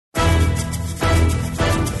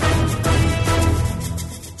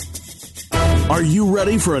Are you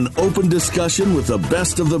ready for an open discussion with the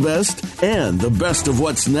best of the best and the best of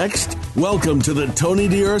what's next? Welcome to the Tony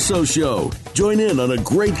DUrso Show. Join in on a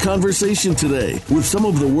great conversation today with some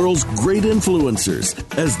of the world's great influencers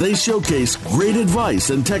as they showcase great advice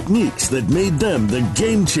and techniques that made them the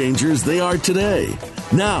game changers they are today.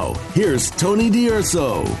 Now, here's Tony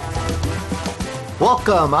DUrso.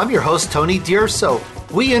 Welcome. I'm your host, Tony DUrso.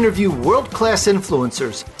 We interview world-class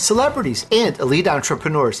influencers, celebrities, and elite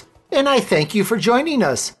entrepreneurs. And I thank you for joining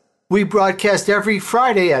us. We broadcast every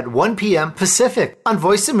Friday at 1 p.m. Pacific on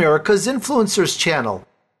Voice America's Influencers channel.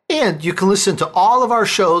 And you can listen to all of our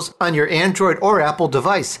shows on your Android or Apple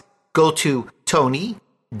device. Go to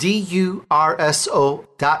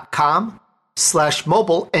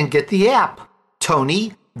TonyDUrso.com/mobile and get the app.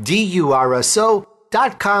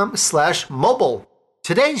 TonyDUrso.com/mobile.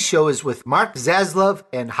 Today's show is with Mark Zaslove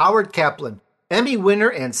and Howard Kaplan, Emmy winner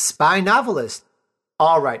and spy novelist.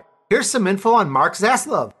 All right. Here's some info on Mark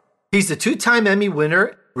Zaslove. He's a 2-time Emmy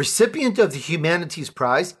winner, recipient of the Humanities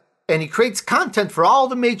Prize, and he creates content for all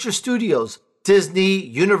the major studios, Disney,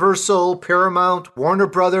 Universal, Paramount, Warner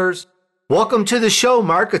Bros. Welcome to the show,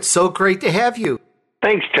 Mark. It's so great to have you.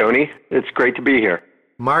 Thanks, Tony. It's great to be here.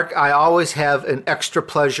 Mark, I always have an extra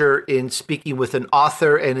pleasure in speaking with an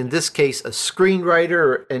author, and in this case, a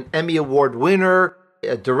screenwriter, an Emmy Award winner,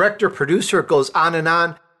 a director, producer, it goes on and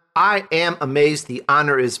on. I am amazed. The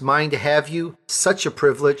honor is mine to have you. Such a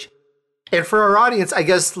privilege. And for our audience, I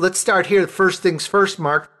guess let's start here. First things first,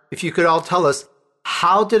 Mark, if you could all tell us,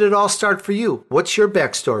 how did it all start for you? What's your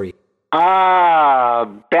backstory?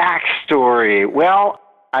 Backstory. Well,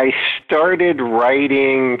 I started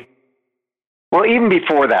writing, even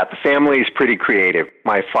before that. The family's pretty creative.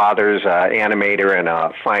 My father's an animator and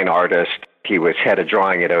a fine artist. He was head of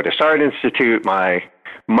drawing at Otis Art Institute. My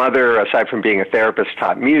mother, aside from being a therapist,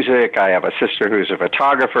 taught music. I have a sister who's a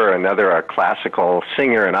photographer, another a classical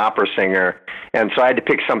singer, an opera singer. And so I had to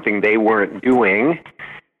pick something they weren't doing.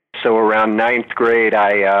 So around 9th grade,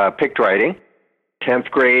 I picked writing. 10th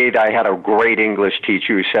grade, I had a great English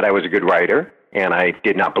teacher who said I was a good writer, and I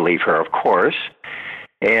did not believe her, of course.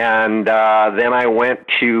 And then I went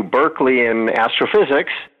to Berkeley in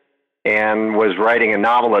astrophysics and was writing a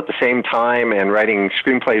novel at the same time and writing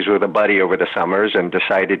screenplays with a buddy over the summers and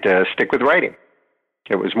decided to stick with writing.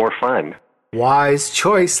 It was more fun. Wise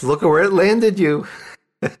choice. Look at where it landed you.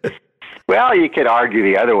 Well, you could argue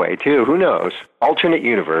the other way, too. Who knows? Alternate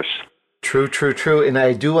universe. True. And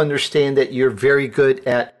I do understand that you're very good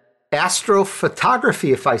at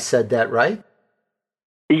astrophotography, if I said that right.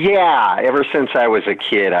 Yeah. Ever since I was a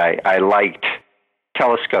kid, I liked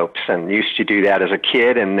telescopes and used to do that as a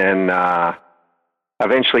kid, and then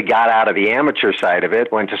eventually got out of the amateur side of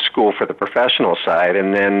it, went to school for the professional side,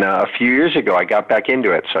 and then a few years ago I got back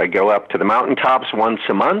into it. So I go up to the mountaintops once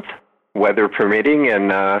a month, weather permitting,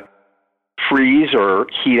 and freeze or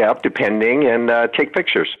heat up depending, and take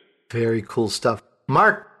pictures. Very cool stuff.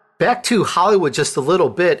 Mark, back to Hollywood just a little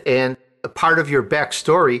bit, and a part of your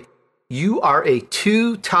backstory. You are a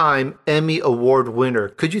 2-time Emmy Award winner.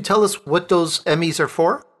 Could you tell us what those Emmys are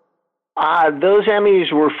for? Those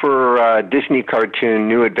Emmys were for Disney cartoon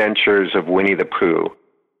New Adventures of Winnie the Pooh.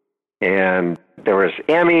 And there was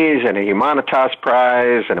Emmys and a Humanities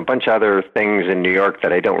Prize and a bunch of other things in New York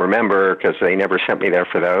that I don't remember because they never sent me there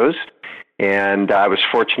for those. And I was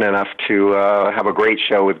fortunate enough to have a great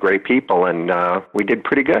show with great people, and we did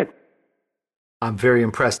pretty good. I'm very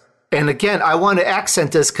impressed. And again, I want to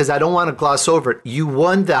accent this because I don't want to gloss over it. You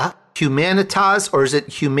won the Humanities, or is it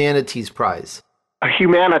Humanities Prize? A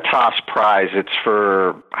Humanities Prize. It's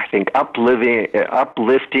for, I think,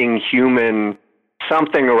 uplifting human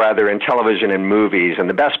something or other in television and movies. And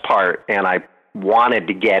the best part, and I wanted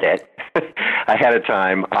to get it ahead of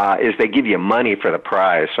time, is they give you money for the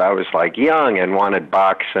prize. So I was like young and wanted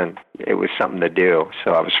bucks, and it was something to do.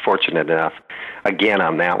 So I was fortunate enough, again,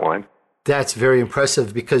 on that one. That's very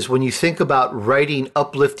impressive, because when you think about writing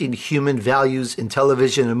uplifting human values in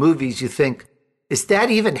television and movies, you think, is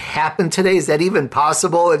that even happen today? Is that even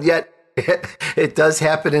possible? And yet it does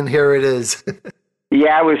happen, and here it is.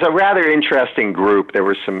 Yeah, it was a rather interesting group. There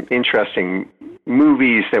were some interesting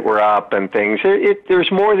movies that were up and things.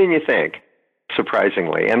 There's more than you think,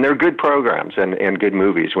 surprisingly. And they're good programs and good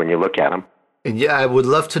movies when you look at them. And yeah, I would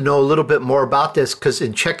love to know a little bit more about this, because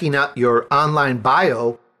in checking out your online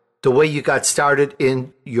bio, the way you got started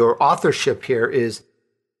in your authorship here is,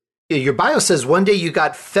 your bio says one day you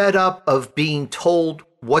got fed up of being told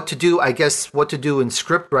what to do, I guess what to do in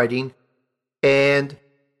script writing. And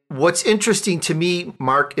what's interesting to me,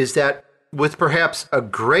 Mark, is that with perhaps a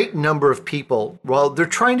great number of people, well, they're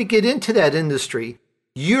trying to get into that industry,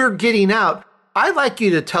 you're getting out, I'd like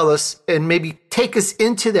you to tell us and maybe take us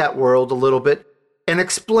into that world a little bit and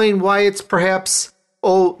explain why it's perhaps,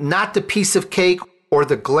 not the piece of cake or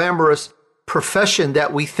the glamorous profession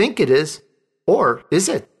that we think it is, or is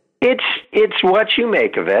it? It's what you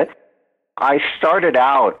make of it. I started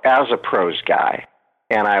out as a prose guy,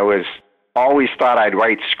 and I always thought I'd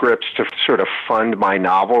write scripts to sort of fund my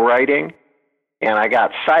novel writing. And I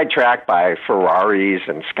got sidetracked by Ferraris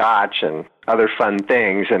and scotch and other fun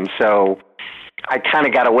things. And so I kind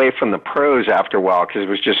of got away from the prose after a while because it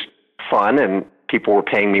was just fun and people were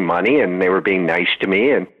paying me money and they were being nice to me.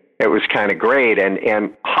 And it was kind of great.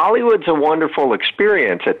 And Hollywood's a wonderful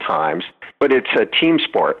experience at times, but it's a team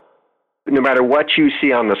sport. No matter what you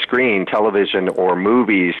see on the screen, television or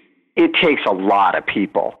movies, it takes a lot of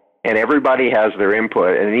people. And everybody has their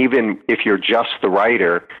input. And even if you're just the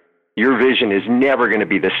writer, your vision is never going to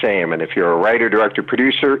be the same. And if you're a writer, director,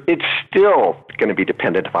 producer, it's still going to be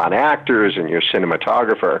dependent upon actors and your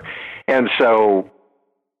cinematographer. And so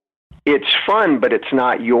it's fun, but it's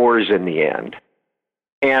not yours in the end.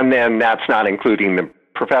 And then that's not including the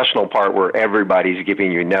professional part where everybody's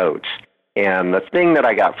giving you notes. And the thing that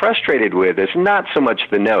I got frustrated with is not so much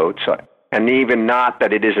the notes, and even not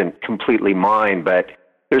that it isn't completely mine, but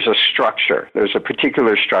there's a structure. There's a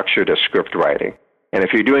particular structure to script writing. And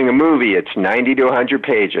if you're doing a movie, it's 90 to 100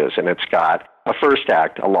 pages, and it's got a first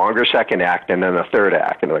act, a longer second act, and then a third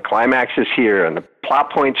act. And the climax is here, and the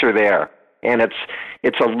plot points are there. And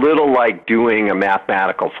it's a little like doing a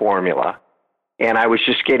mathematical formula. And I was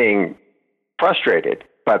just getting frustrated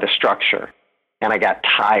by the structure, and I got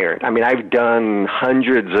tired. I mean, I've done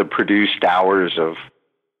hundreds of produced hours of,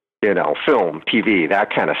 film, TV,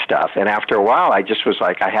 that kind of stuff. And after a while, I just was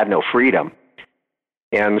like, I had no freedom.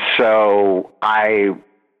 And so I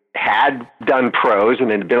had done prose,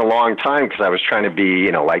 and it had been a long time because I was trying to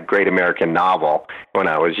be, like Great American Novel when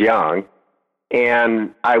I was young.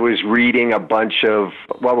 And I was reading a bunch of,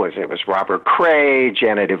 it was Robert Cray,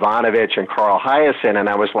 Janet Ivanovich, and Carl Hyacin. And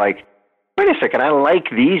I was like, wait a second, I like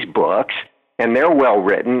these books, and they're well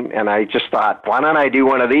written. And I just thought, why don't I do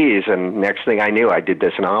one of these? And next thing I knew, I did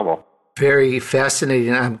this novel. Very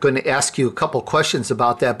fascinating. I'm going to ask you a couple questions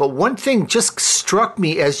about that. But one thing just struck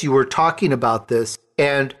me as you were talking about this,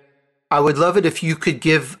 and I would love it if you could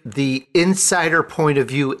give the insider point of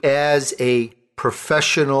view as a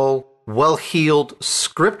professional, well-heeled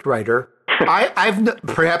scriptwriter.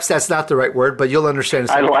 Perhaps that's not the right word, but you'll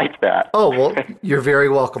understand. I like that. Oh, well, you're very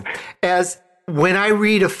welcome. As when I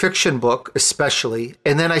read a fiction book, especially,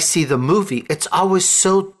 and then I see the movie, it's always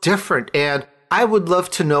so different. And I would love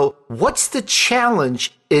to know, what's the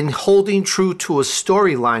challenge in holding true to a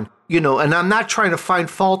storyline? And I'm not trying to find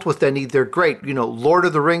fault with any. They're great. Lord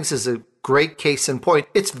of the Rings is a great case in point.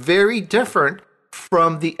 It's very different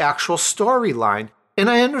from the actual storyline. And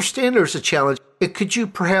I understand there's a challenge. Could you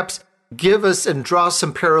perhaps give us and draw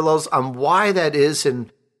some parallels on why that is and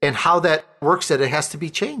how that works, that it has to be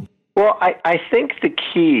changed? Well, I think the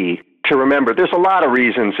key to remember, there's a lot of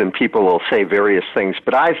reasons and people will say various things,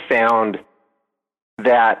 but I've found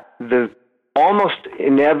that almost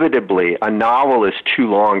inevitably a novel is too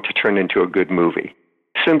long to turn into a good movie,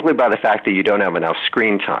 simply by the fact that you don't have enough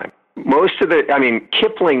screen time.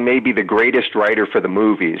 Kipling may be the greatest writer for the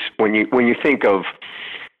movies. When you think of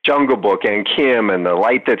Jungle Book and Kim and The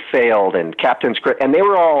Light That Failed and Captain Script, and they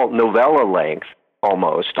were all novella length,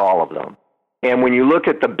 almost all of them. And when you look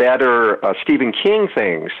at the better Stephen King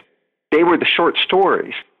things, they were the short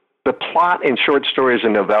stories. The plot in short stories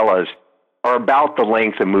and novellas are about the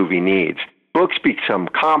length a movie needs. Books become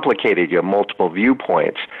complicated. You have multiple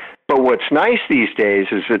viewpoints. But what's nice these days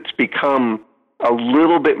is it's become a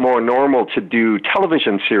little bit more normal to do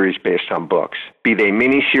television series based on books, be they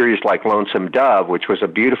miniseries like Lonesome Dove, which was a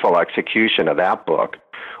beautiful execution of that book,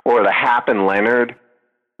 or the Hap and Leonard,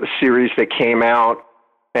 the series that came out,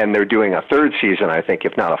 and they're doing a third season, I think,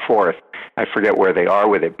 if not a fourth. I forget where they are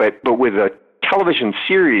with it. But with a television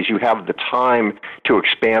series, you have the time to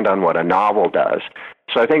expand on what a novel does.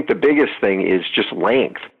 So I think the biggest thing is just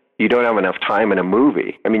length. You don't have enough time in a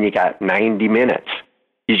movie. You got 90 minutes.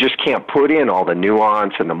 You just can't put in all the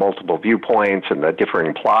nuance and the multiple viewpoints and the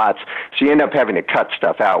differing plots. So you end up having to cut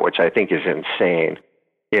stuff out, which I think is insane,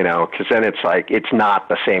 because then it's like it's not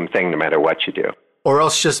the same thing no matter what you do. Or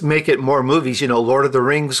else just make it more movies. Lord of the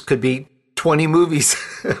Rings could be 20 movies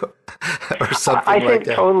or something I think like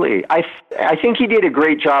that. Totally. I think he did a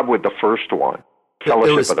great job with the first one,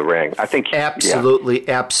 Fellowship of the Ring. I think absolutely,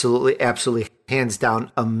 absolutely, hands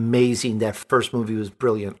down, amazing. That first movie was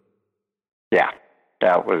brilliant. Yeah,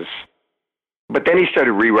 that was. But then he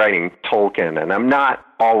started rewriting Tolkien, and I'm not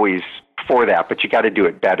always for that, but you got to do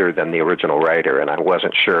it better than the original writer, and I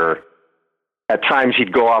wasn't sure. at times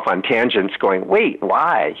he'd go off on tangents going, wait,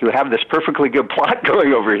 why? You have this perfectly good plot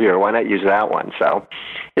going over here. Why not use that one? So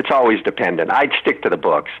it's always dependent. I'd stick to the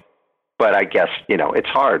books, but I guess, it's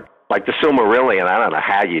hard. Like the Silmarillion, I don't know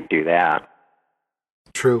how you'd do that.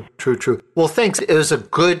 True. Well, thanks. It was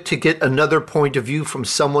good to get another point of view from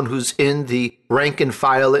someone who's in the rank and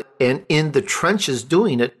file and in the trenches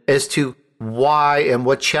doing it as to why and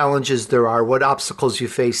what challenges there are, what obstacles you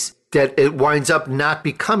face, that it winds up not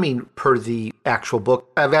becoming per the actual book.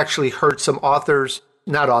 I've actually heard some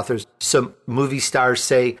some movie stars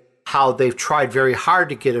say how they've tried very hard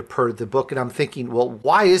to get it per the book. And I'm thinking, well,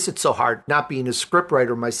 why is it so hard? Not being a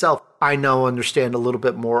scriptwriter myself, I now understand a little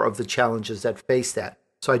bit more of the challenges that face that.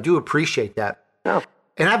 So I do appreciate that. Oh.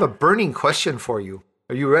 And I have a burning question for you.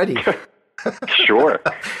 Are you ready? Sure.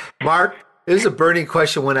 Mark, this is a burning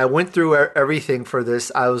question. When I went through everything for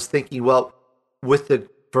this, I was thinking, well, with the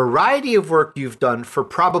variety of work you've done for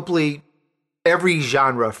probably every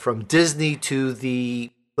genre, from Disney to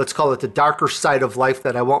the, let's call it the darker side of life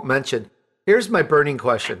that I won't mention. Here's my burning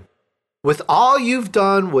question. With all you've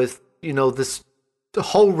done, with, this the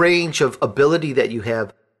whole range of ability that you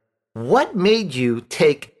have, what made you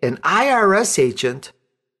take an IRS agent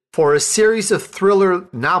for a series of thriller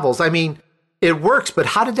novels? I mean, it works, but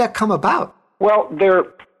how did that come about? Well, there are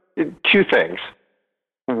two things.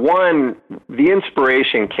 One, the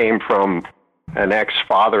inspiration came from an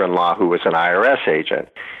ex-father-in-law who was an IRS agent.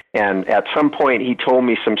 And at some point, he told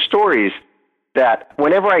me some stories that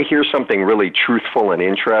whenever I hear something really truthful and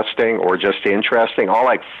interesting, or just interesting, I'll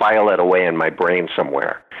file it away in my brain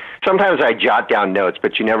somewhere. Sometimes I jot down notes,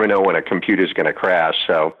 but you never know when a computer's going to crash.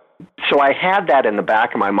 So I had that in the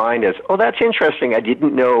back of my mind as, oh, that's interesting. I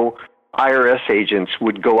didn't know IRS agents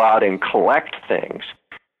would go out and collect things,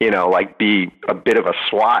 be a bit of a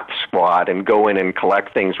SWAT squad and go in and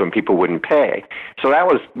collect things when people wouldn't pay. So that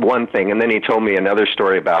was one thing. And then he told me another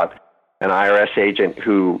story about an IRS agent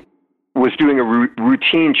who was doing a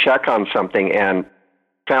routine check on something and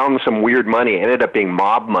found some weird money, ended up being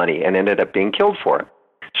mob money, and ended up being killed for it.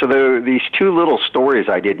 So there were these two little stories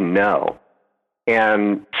I didn't know.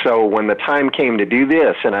 And so when the time came to do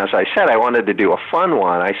this, and as I said, I wanted to do a fun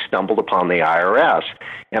one, I stumbled upon the IRS.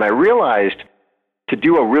 And I realized to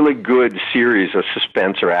do a really good series, a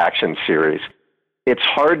suspense or action series, it's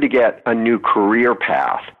hard to get a new career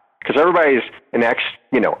path. Because everybody's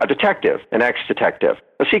a detective, an ex-detective,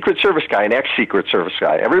 a Secret Service guy, an ex-Secret Service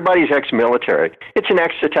guy. Everybody's ex-military. It's an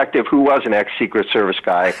ex-detective who was an ex-Secret Service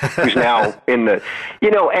guy who's now in the,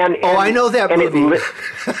 and I know that movie.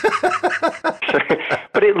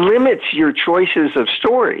 But it limits your choices of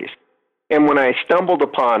stories. And when I stumbled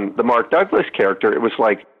upon the Mark Douglas character, it was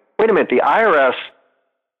like, wait a minute, the IRS,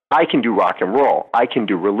 I can do rock and roll. I can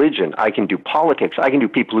do religion. I can do politics. I can do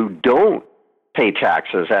people who don't pay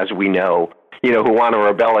taxes, as we know, who want to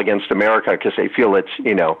rebel against America because they feel it's,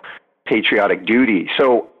 patriotic duty.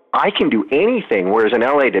 So I can do anything, whereas an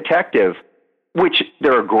LA detective, which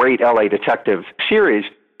there are great LA detective series,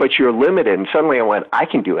 but you're limited. And suddenly I went, I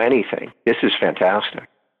can do anything. This is fantastic.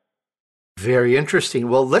 Very interesting.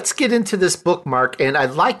 Well, let's get into this book, Mark, and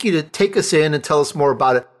I'd like you to take us in and tell us more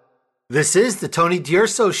about it. This is the Tony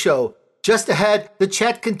DUrso Show. Just ahead, the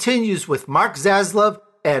chat continues with Mark Zaslove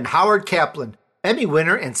and Howard Kaplan, Emmy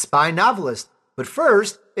winner and spy novelist. But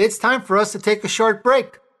first, it's time for us to take a short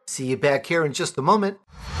break. See you back here in just a moment.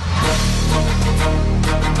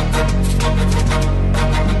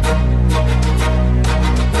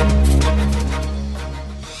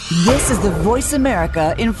 This is the Voice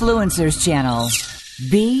America Influencers Channel.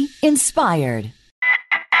 Be inspired.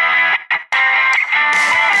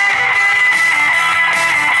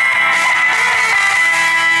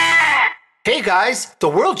 Hey guys, the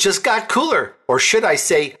world just got cooler, or should I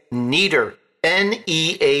say neater,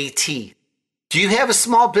 N-E-A-T. Do you have a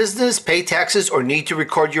small business, pay taxes, or need to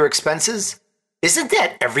record your expenses? Isn't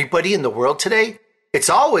that everybody in the world today? It's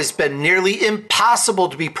always been nearly impossible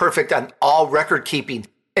to be perfect on all record keeping.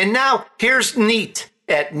 And now here's Neat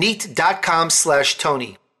at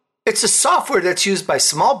neat.com/Tony. It's a software that's used by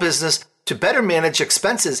small business to better manage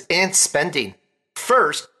expenses and spending.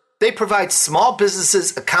 First, they provide small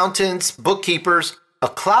businesses, accountants, bookkeepers, a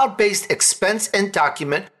cloud-based expense and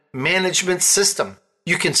document management system.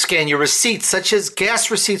 You can scan your receipts, such as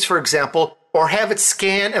gas receipts, for example, or have it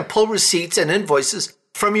scan and pull receipts and invoices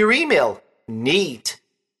from your email. Neat.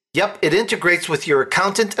 Yep, it integrates with your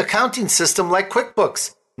accounting system like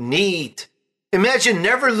QuickBooks. Neat. Imagine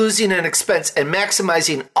never losing an expense and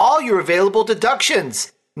maximizing all your available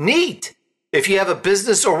deductions. Neat. If you have a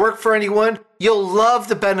business or work for anyone, you'll love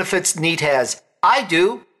the benefits Neat has. I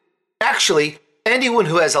do. Actually, Anyone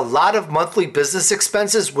who has a lot of monthly business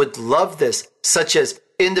expenses would love this, such as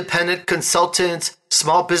independent consultants,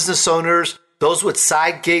 small business owners, those with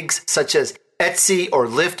side gigs such as Etsy or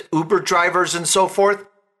Lyft Uber drivers and so forth.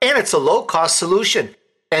 And it's a low-cost solution.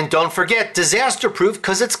 And don't forget, disaster-proof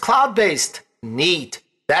because it's cloud-based. Neat.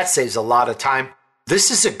 That saves a lot of time. This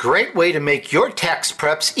is a great way to make your tax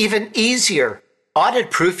preps even easier.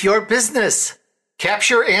 Audit-proof your business.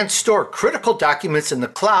 Capture and store critical documents in the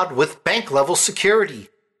cloud with bank-level security.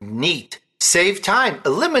 Neat. Save time.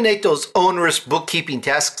 Eliminate those onerous bookkeeping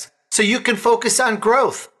tasks so you can focus on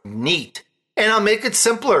growth. Neat. And I'll make it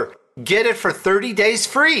simpler. Get it for 30 days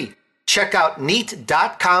free. Check out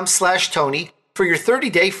neat.com/Tony for your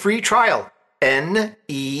 30-day free trial.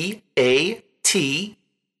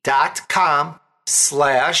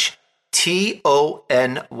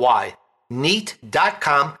 NEAT.com/TONY.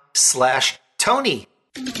 Neat.com/Tony.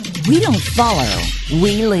 We don't follow,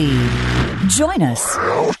 we lead. Join us,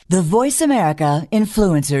 the Voice America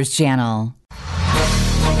Influencers Channel.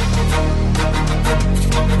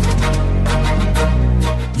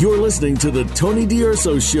 You're listening to the Tony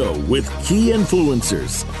DUrso Show with key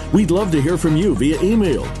influencers. We'd love to hear from you via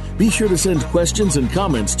email. Be sure to send questions and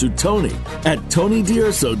comments to Tony at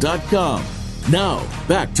TonyDUrso.com. Now,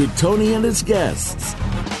 back to Tony and his guests.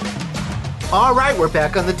 All right, we're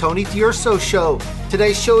back on the Tony DUrso Show.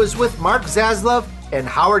 Today's show is with Mark Zaslove and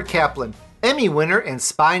Howard Kaplan, Emmy winner and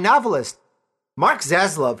spy novelist. Mark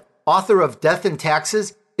Zaslove, author of Death and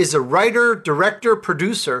Taxes, is a writer, director,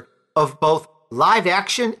 producer of both live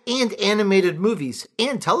action and animated movies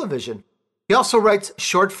and television. He also writes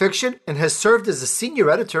short fiction and has served as a senior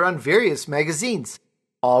editor on various magazines.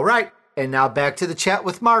 All right, and now back to the chat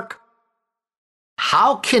with Mark.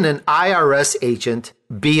 How can an IRS agent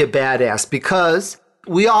be a badass? Because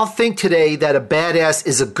we all think today that a badass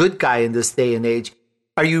is a good guy in this day and age.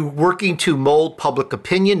 Are you working to mold public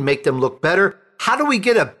opinion, make them look better? How do we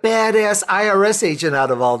get a badass IRS agent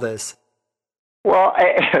out of all this? Well,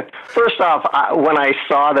 first off, when I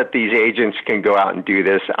saw that these agents can go out and do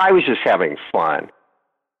this, I was just having fun.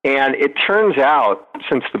 And it turns out,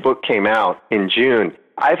 since the book came out in June,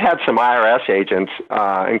 I've had some IRS agents,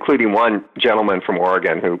 including one gentleman from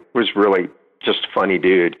Oregon who was really just a funny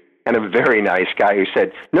dude and a very nice guy who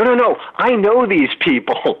said, no, I know these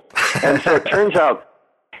people. And so it turns out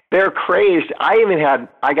they're crazed. I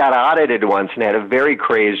got audited once and had a very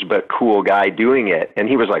crazed but cool guy doing it. And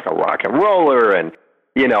he was like a rock and roller and,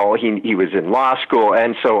 you know, he was in law school.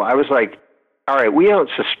 And so I was like, all right, we don't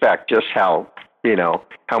suspect just how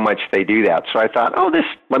much they do that. So I thought,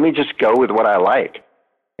 let me just go with what I like.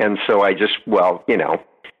 And so I just,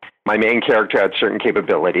 my main character had certain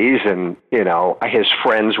capabilities and, his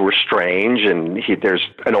friends were strange. And there's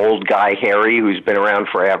an old guy, Harry, who's been around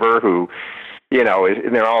forever who,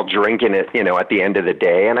 and they're all drinking it, at the end of the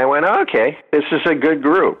day. And I went, okay, this is a good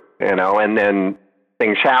group, and then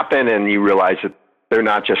things happen and you realize that they're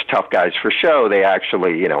not just tough guys for show. They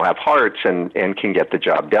actually, have hearts and can get the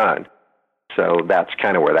job done. So that's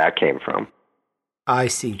kind of where that came from. I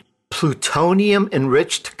see.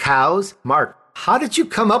 Plutonium-enriched cows? Mark, how did you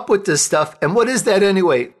come up with this stuff? And what is that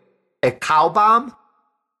anyway? A cow bomb?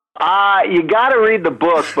 You got to read the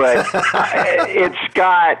book, but it's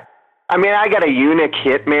got... I got a eunuch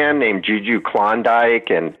hitman named Juju Klondike,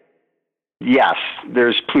 and yes,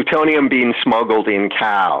 there's plutonium being smuggled in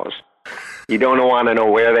cows. You don't want to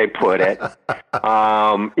know where they put it. There's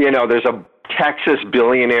a Texas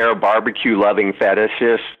billionaire barbecue-loving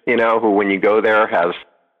fetishist, who when you go there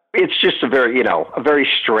it's just a very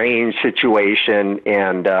strange situation,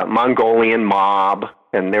 and Mongolian mob,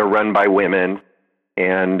 and they're run by women.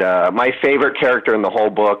 And my favorite character in the whole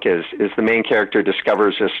book is the main character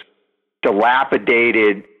discovers this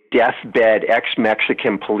dilapidated, deathbed,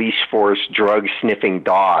 ex-Mexican police force drug-sniffing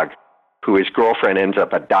dog who his girlfriend ends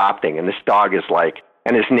up adopting. And this dog is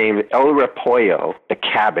and his name is El Repollo, the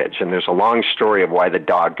cabbage. And there's a long story of why the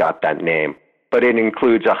dog got that name. But it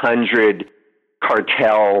includes 100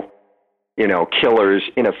 cartel, killers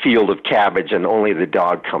in a field of cabbage, and only the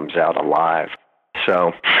dog comes out alive.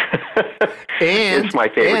 So it's my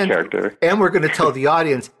favorite character. And we're going to tell the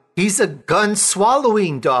audience, he's a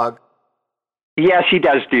gun-swallowing dog. Yes, he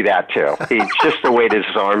does do that too. It's just a way to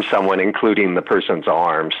disarm someone, including the person's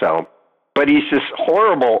arm. So, but he's this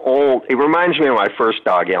horrible old. It reminds me of my first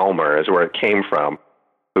dog, Elmer, is where it came from.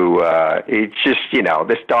 Who it's just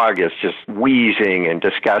this dog is just wheezing and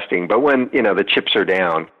disgusting. But when the chips are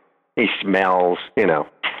down, he smells.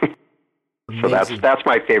 So that's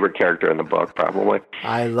my favorite character in the book, probably.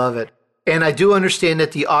 I love it. And I do understand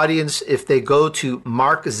that the audience, if they go to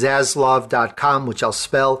markzaslove.com, which I'll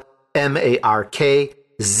spell MarkZaslove,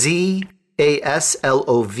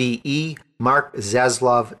 Zaslove,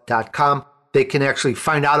 markzaslove.com. They can actually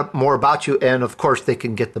find out more about you, and of course, they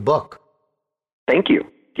can get the book. Thank you.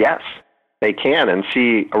 Yes, they can, and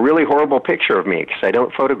see a really horrible picture of me because I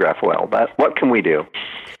don't photograph well. But what can we do?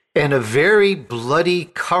 And a very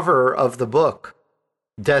bloody cover of the book,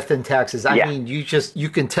 Death and Taxes. I mean, you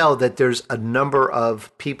can tell that there's a number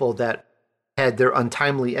of people that had their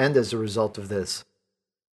untimely end as a result of this.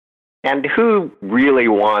 And who really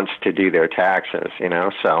wants to do their taxes,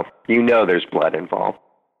 So, there's blood involved.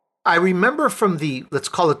 I remember from let's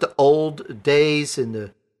call it the old days in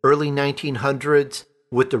the early 1900s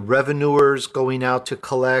with the revenuers going out to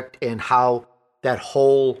collect and how that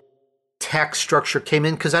whole tax structure came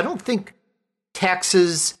in. Because I don't think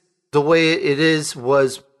taxes, the way it is,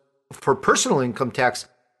 was for personal income tax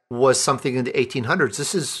was something in the 1800s.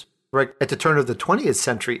 This is right at the turn of the 20th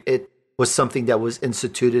century. It was something that was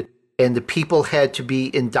instituted, and the people had to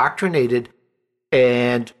be indoctrinated.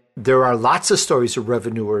 And there are lots of stories of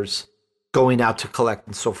revenuers going out to collect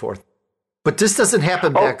and so forth. But this doesn't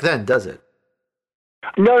happen back then, does it?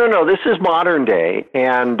 No. This is modern day.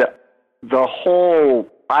 And the whole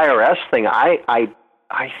IRS thing, I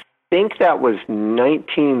think that was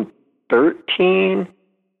 1913.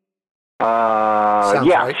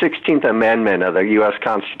 Right. 16th Amendment of the U.S.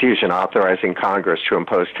 Constitution authorizing Congress to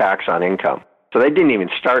impose tax on income. So they didn't even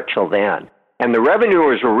start till then. And the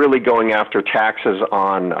revenuers were really going after taxes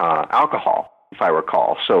on alcohol, if I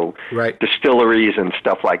recall. So distilleries and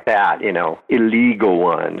stuff like that, illegal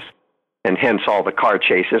ones, and hence all the car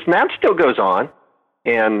chases. And that still goes on.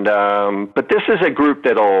 And but this is a group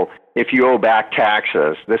that'll, if you owe back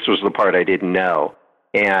taxes, this was the part I didn't know,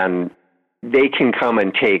 and they can come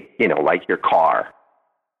and take, like your car.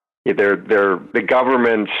 They're the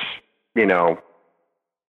government's,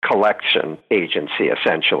 collection agency,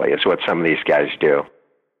 essentially, is what some of these guys do.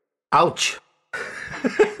 Ouch.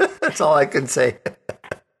 That's all I can say.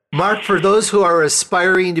 Mark, for those who are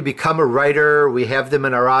aspiring to become a writer, we have them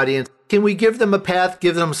in our audience. Can we give them a path,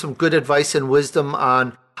 give them some good advice and wisdom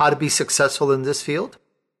on how to be successful in this field?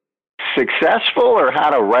 Successful or how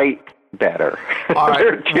to write better? All right.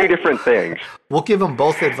 They're two different things. We'll give them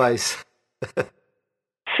both advice.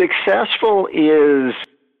 Successful is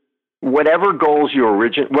whatever goals you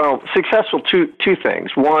successful, two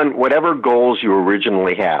things. One, whatever goals you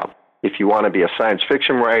originally have. If you want to be a science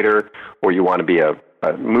fiction writer or you want to be a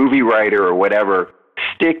movie writer or whatever,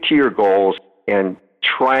 stick to your goals and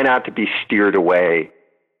try not to be steered away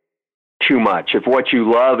too much. If what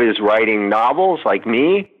you love is writing novels like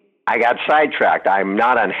me, I got sidetracked. I'm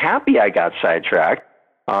not unhappy I got sidetracked,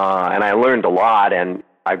 and I learned a lot, and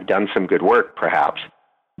I've done some good work, perhaps.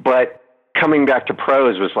 But coming back to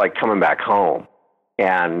prose was like coming back home.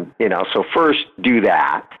 And, so first do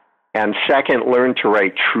that. And second, learn to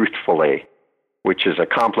write truthfully, which is a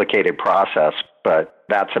complicated process, but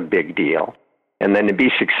that's a big deal. And then to be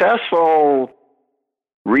successful,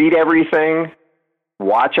 read everything,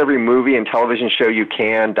 watch every movie and television show you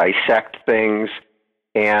can, dissect things,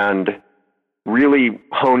 and really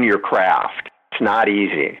hone your craft. It's not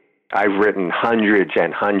easy. I've written hundreds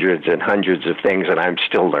and hundreds and hundreds of things, and I'm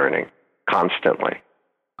still learning constantly.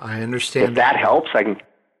 I understand. If that helps, I can...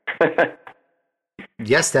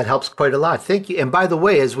 Yes, that helps quite a lot. Thank you. And by the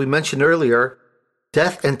way, as we mentioned earlier,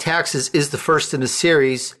 Death and Taxes is the first in a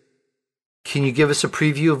series. Can you give us a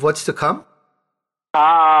preview of what's to come?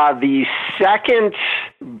 The second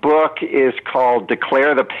book is called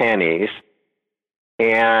Declare the Pennies,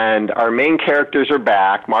 and our main characters are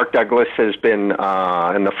back. Mark Douglas has been,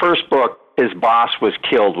 in the first book, his boss was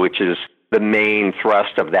killed, which is the main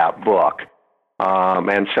thrust of that book.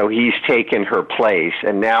 And so he's taken her place,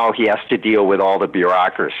 and now he has to deal with all the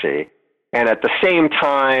bureaucracy. And at the same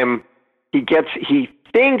time, he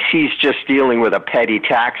thinks he's just dealing with a petty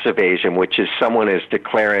tax evasion, which is someone is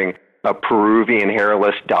declaring a Peruvian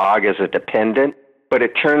hairless dog as a dependent. But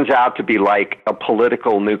it turns out to be like a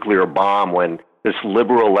political nuclear bomb when this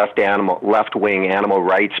liberal left-wing animal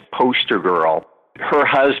rights poster girl, her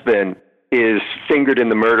husband is fingered in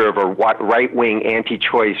the murder of a right-wing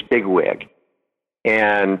anti-choice bigwig.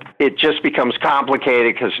 And it just becomes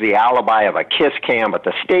complicated because the alibi of a kiss cam at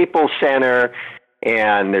the Staples Center,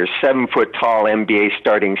 and there's 7-foot-tall NBA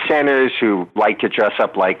starting centers who like to dress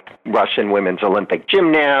up like Russian women's Olympic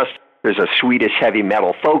gymnasts. There's a Swedish heavy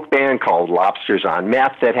metal folk band called Lobsters on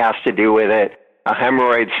Meth that has to do with it. A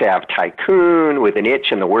hemorrhoid salve tycoon with an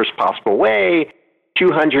itch in the worst possible way.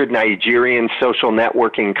 200 Nigerian social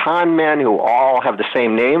networking con men who all have the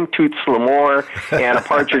same name, Toots L'Amour, and a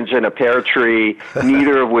partridge in a pear tree,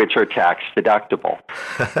 neither of which are tax deductible.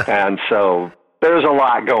 And so there's a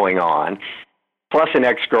lot going on. plus an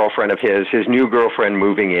ex-girlfriend of his new girlfriend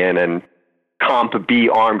moving in, and Comp B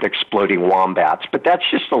armed exploding wombats. But that's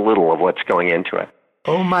just a little of what's going into it.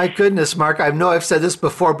 Oh my goodness, Mark. I know I've said this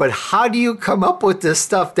before, but how do you come up with this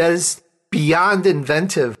stuff that is beyond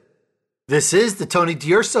inventive? This is the Tony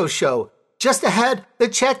DUrso Show. Just ahead, the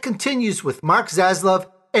chat continues with Mark Zaslove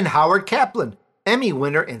and Howard Kaplan, Emmy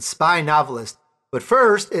winner and spy novelist. But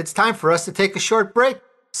first, it's time for us to take a short break.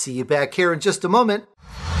 See you back here in just a moment.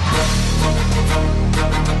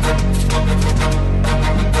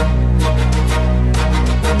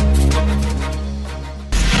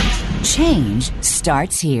 Change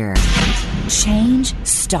starts here. Change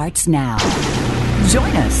starts now.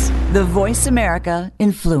 Join us, the VoiceAmerica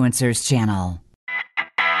Influencers Channel.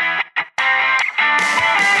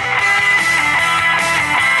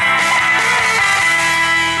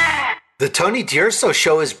 The Tony DUrso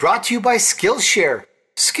Show is brought to you by Skillshare.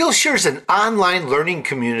 Skillshare is an online learning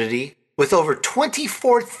community with over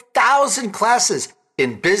 24,000 classes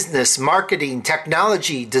in business, marketing,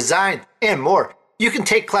 technology, design, and more. You can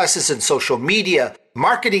take classes in social media,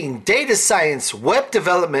 marketing, data science, web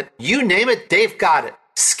development, you name it, they've got it.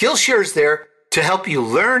 Skillshare is there to help you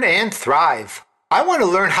learn and thrive. I want to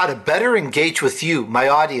learn how to better engage with you, my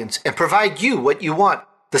audience, and provide you what you want.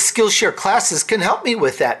 The Skillshare classes can help me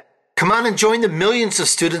with that. Come on and join the millions of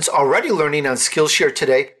students already learning on Skillshare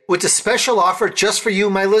today with a special offer just for you,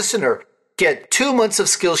 my listener. Get 2 months of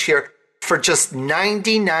Skillshare for just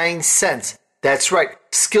 99 cents. That's right.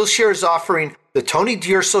 Skillshare is offering the Tony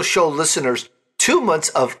DUrso Show listeners 2 months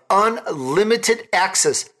of unlimited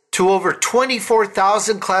access to over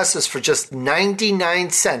 24,000 classes for just 99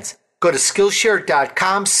 cents. Go to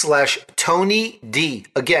Skillshare.com/TonyD.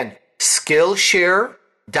 Again,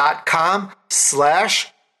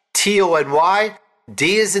 Skillshare.com/TONY.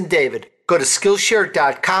 D as in David. Go to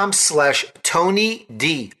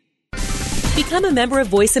Skillshare.com/TonyD. Become a member of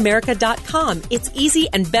VoiceAmerica.com. It's easy,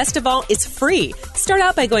 and best of all, it's free. Start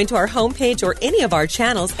out by going to our homepage or any of our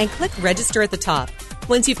channels and click register at the top.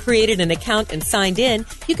 Once you've created an account and signed in,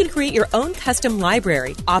 you can create your own custom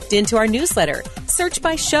library, opt into our newsletter, search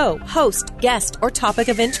by show, host, guest, or topic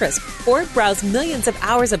of interest, or browse millions of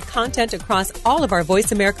hours of content across all of our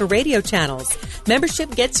Voice America radio channels.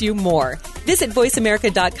 Membership gets you more. Visit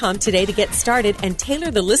VoiceAmerica.com today to get started and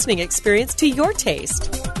tailor the listening experience to your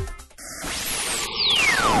taste.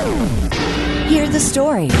 Hear the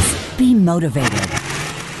stories. Be motivated.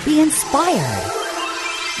 Be inspired.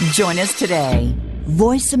 Join us today.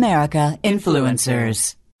 Voice America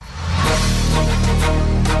Influencers.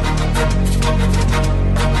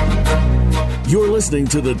 You're listening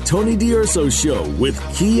to the Tony DUrso Show with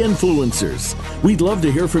key influencers. We'd love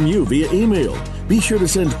to hear from you via email. Be sure to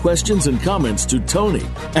send questions and comments to Tony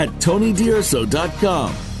at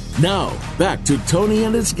TonyDUrso.com. Now, back to Tony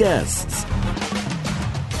and his guests.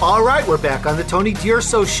 All right, we're back on the Tony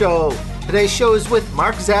DUrso Show. Today's show is with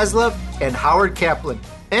Mark Zaslove and Howard Kaplan,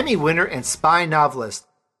 Emmy winner and spy novelist.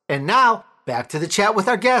 And now, back to the chat with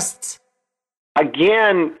our guests.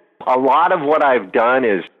 Again, a lot of what I've done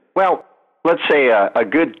is, well, let's say a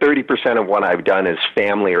good 30% of what I've done is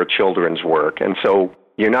family or children's work. And so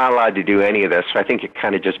you're not allowed to do any of this. So I think it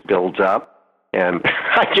kind of just builds up. And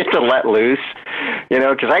I get to let loose,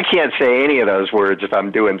 because I can't say any of those words if I'm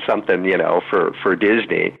doing something, for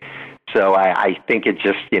Disney. So I think it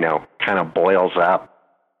just, kind of boils up.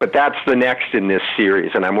 But that's the next in this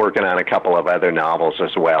series, and I'm working on a couple of other novels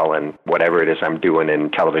as well, and whatever it is I'm doing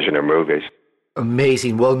in television or movies.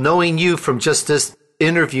 Amazing. Well, knowing you from just this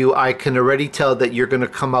interview, I can already tell that you're going to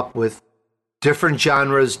come up with different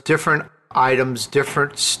genres, different items,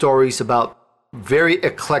 different stories about very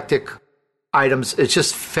eclectic items. It's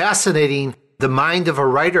just fascinating, the mind of a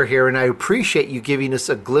writer here, and I appreciate you giving us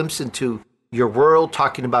a glimpse into your world,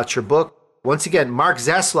 talking about your book. Once again, Mark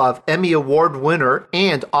Zaslove, Emmy Award winner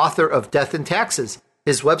and author of Death and Taxes.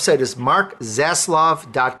 His website is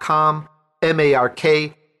markzaslove.com,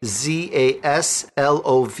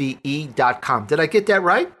 MarkZaslove.com. Did I get that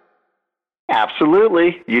right?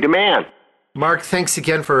 Absolutely. You demand. Mark, thanks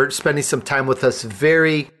again for spending some time with us.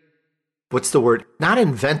 Very, what's the word? Not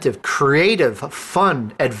inventive, creative,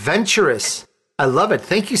 fun, adventurous. I love it.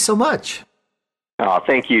 Thank you so much. Oh,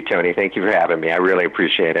 thank you, Tony. Thank you for having me. I really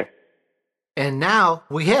appreciate it. And now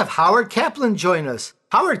we have Howard Kaplan join us.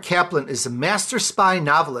 Howard Kaplan is a master spy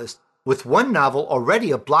novelist with one novel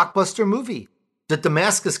already a blockbuster movie, The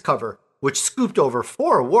Damascus Cover, which scooped over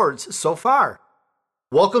 4 awards so far.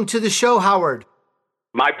 Welcome to the show, Howard.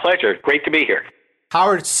 My pleasure. Great to be here.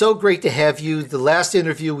 Howard, it's so great to have you. The last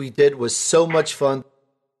interview we did was so much fun.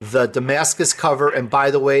 The Damascus Cover, and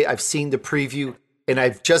by the way, I've seen the preview, and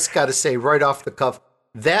I've just got to say right off the cuff,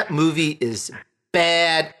 that movie is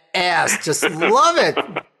badass. Just love it.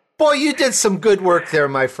 Boy, you did some good work there,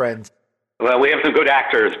 my friend. Well, we have some good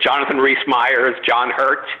actors. Jonathan Rhys-Meyers, John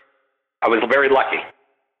Hurt. I was very lucky.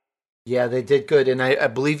 Yeah, they did good. And I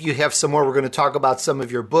believe you have some more. We're going to talk about some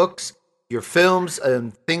of your books, your films,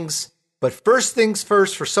 and things. But first things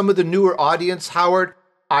first, for some of the newer audience, Howard,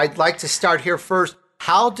 I'd like to start here first.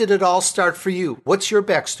 How did it all start for you? What's your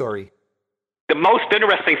backstory? The most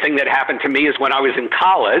interesting thing that happened to me is when I was in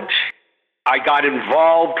college, I got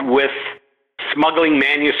involved with smuggling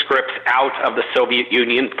manuscripts out of the Soviet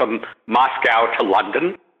Union from Moscow to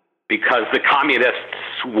London because the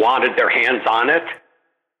communists wanted their hands on it.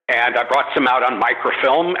 And I brought some out on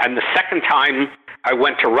microfilm. And the second time I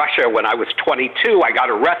went to Russia when I was 22, I got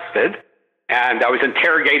arrested. And I was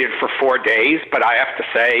interrogated for 4 days. But I have to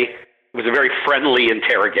say, it was a very friendly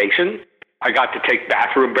interrogation. I got to take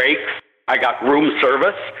bathroom breaks. I got room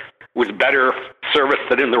service. It was better service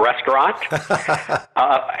than in the restaurant.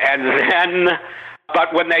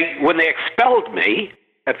 But when they expelled me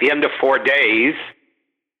at the end of 4 days,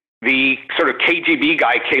 the sort of KGB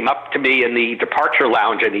guy came up to me in the departure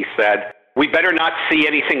lounge and he said, "We better not see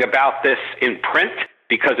anything about this in print,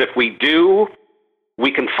 because if we do,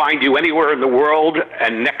 we can find you anywhere in the world,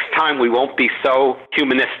 and next time we won't be so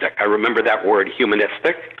humanistic." I remember that word,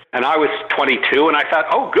 humanistic. And I was 22, and I thought,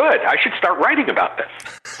 oh, good, I should start writing about this.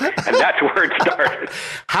 And that's where it started.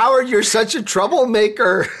 Howard, you're such a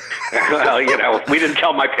troublemaker. Well, we didn't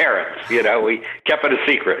tell my parents. We kept it a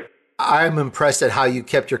secret. I'm impressed at how you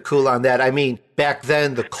kept your cool on that. I mean, back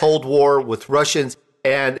then, the Cold War with Russians,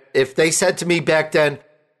 and if they said to me back then,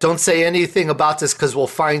 "Don't say anything about this because we'll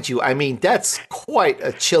find you," I mean, that's quite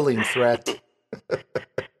a chilling threat.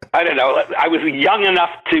 I don't know. I was young enough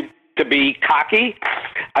to be cocky.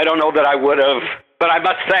 I don't know that I would have, but I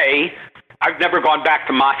must say, I've never gone back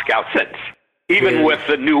to Moscow since. Even Really? with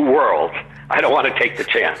the new world, I don't want to take the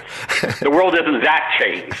chance. The world isn't that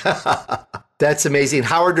changed. That's amazing.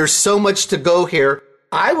 Howard, there's so much to go here.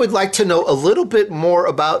 I would like to know a little bit more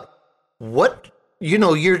about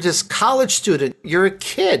you're this college student. You're a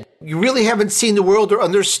kid. You really haven't seen the world or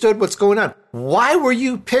understood what's going on. Why were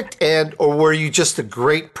you picked, or were you just a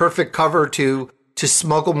great, perfect cover to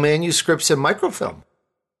smuggle manuscripts and microfilm?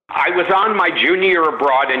 I was on my junior year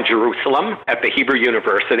abroad in Jerusalem at the Hebrew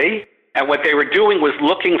University, and what they were doing was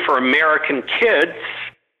looking for American kids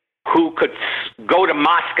who could go to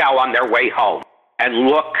Moscow on their way home and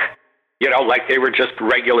look, like they were just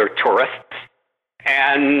regular tourists.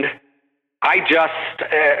 And I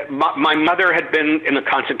my mother had been in a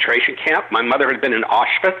concentration camp. My mother had been in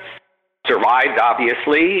Auschwitz, survived,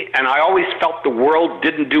 obviously, and I always felt the world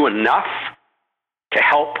didn't do enough to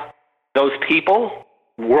help those people.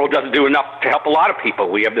 The world doesn't do enough to help a lot of people.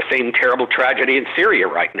 We have the same terrible tragedy in Syria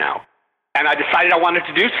right now. And I decided I wanted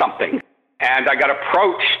to do something. And I got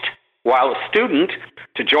approached while a student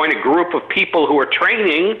to join a group of people who were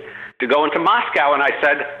training to go into Moscow. And I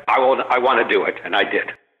said, I want to do it. And I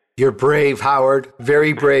did. You're brave, Howard.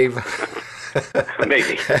 Very brave.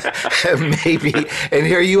 Maybe. Maybe. And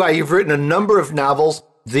here you are. You've written a number of novels.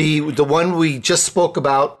 The one we just spoke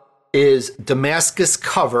about is Damascus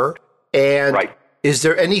Cover. And right. Is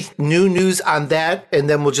there any new news on that? And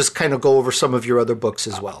then we'll just kind of go over some of your other books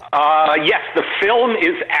as well. Yes, the film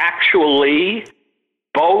is actually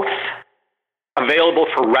both available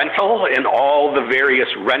for rental in all the various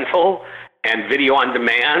rental and video on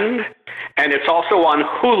demand. And it's also on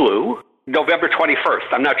Hulu, November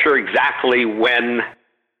 21st. I'm not sure exactly when,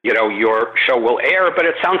 your show will air, but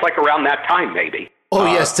it sounds like around that time, maybe. Oh,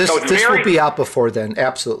 yes. This will be out before then.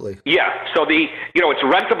 Absolutely. Yeah. So it's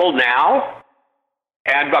rentable now.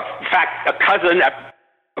 And in fact, a cousin at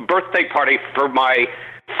a birthday party for my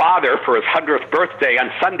father for his 100th birthday on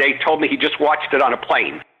Sunday told me he just watched it on a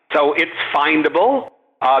plane. So it's findable.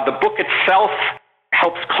 The book itself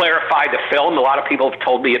helps clarify the film. A lot of people have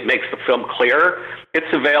told me it makes the film clearer.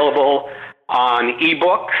 It's available on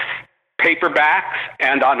ebooks, paperbacks,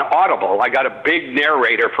 and on Audible. I got a big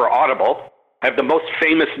narrator for Audible. I have the most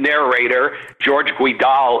famous narrator, George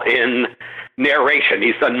Guidall, in narration.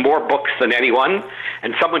 He's done more books than anyone.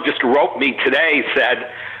 And someone just wrote me today,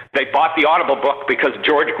 said they bought the Audible book because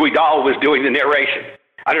George Guidall was doing the narration.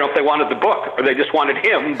 I don't know if they wanted the book or they just wanted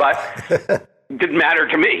him, but it didn't matter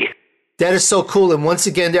to me. That is so cool. And once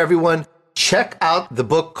again, to everyone, check out the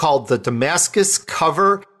book called The Damascus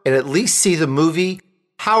Cover and at least see the movie.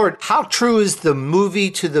 Howard, how true is the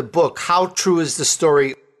movie to the book? How true is the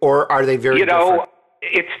story? Or are they very different?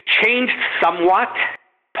 It's changed somewhat.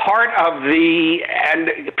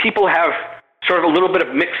 And people have sort of a little bit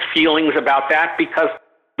of mixed feelings about that because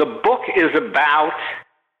the book is about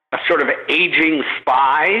a sort of aging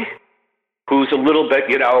spy who's a little bit,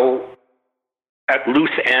 at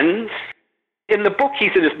loose ends. In the book,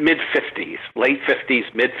 he's in his mid-50s, late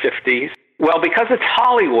 50s, mid-50s. Well, because it's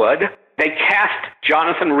Hollywood, they cast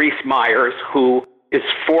Jonathan Rhys-Meyers, who is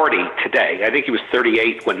 40 today. I think he was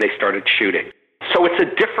 38 when they started shooting. So it's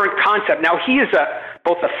a different concept. Now, he is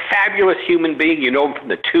both a fabulous human being. You know him from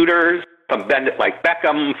The Tudors, from Bend It Like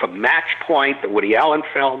Beckham, from Match Point, the Woody Allen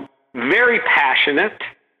film. Very passionate,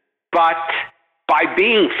 but by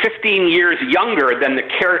being 15 years younger than the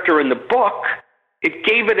character in the book, it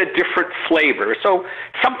gave it a different flavor. So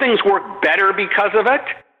some things work better because of it.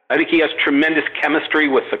 I think he has tremendous chemistry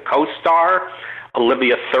with the co-star,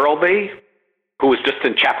 Olivia Thirlby, who was just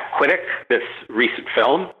in Chappaquiddick, this recent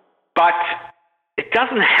film. But it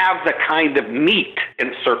doesn't have the kind of meat, in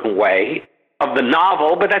a certain way, of the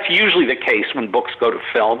novel, but that's usually the case when books go to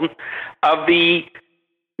film, of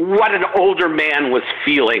what an older man was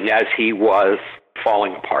feeling as he was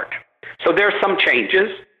falling apart. So there's some changes,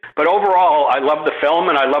 but overall, I love the film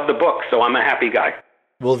and I love the book, so I'm a happy guy.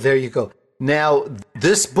 Well, there you go. Now,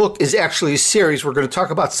 this book is actually a series. We're going to talk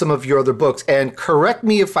about some of your other books, and correct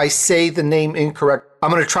me if I say the name incorrect. I'm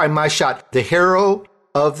going to try my shot. The hero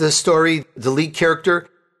of the story, the lead character,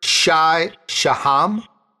 Shai Shaham.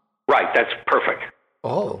 Right, that's perfect.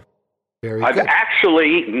 Oh, very good. I've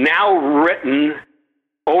actually now written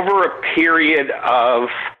over a period of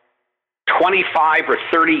 25 or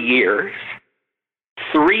 30 years,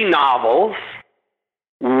 3 novels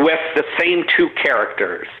with the same 2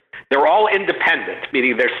 characters. They're all independent,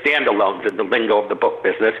 meaning they're standalones in the lingo of the book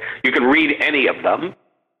business. You can read any of them.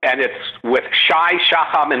 And it's with Shai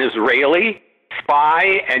Shaham, an Israeli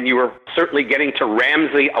spy, and you are certainly getting to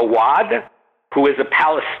Ramzi Awad, who is a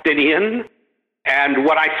Palestinian. And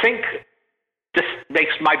what I think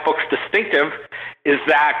makes my books distinctive is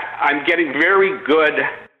that I'm getting very good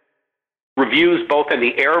reviews both in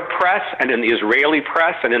the Arab press and in the Israeli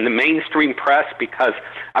press and in the mainstream press, because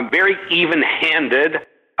I'm very even-handed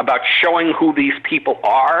about showing who these people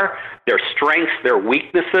are, their strengths, their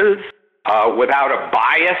weaknesses, without a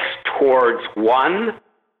bias towards one.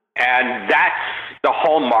 And that's the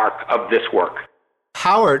hallmark of this work.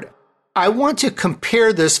 Howard, I want to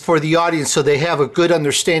compare this for the audience so they have a good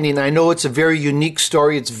understanding. I know it's a very unique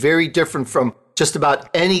story. It's very different from just about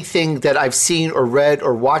anything that I've seen or read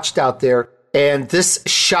or watched out there. And this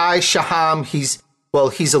Shai Shaham, he's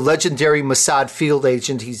a legendary Mossad field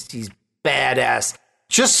agent. He's badass.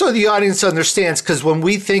 Just so the audience understands, because when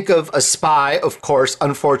we think of a spy, of course,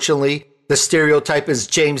 unfortunately, the stereotype is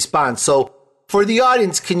James Bond. So for the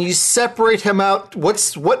audience, can you separate him out?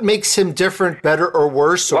 What makes him different, better or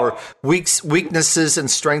worse, or weaknesses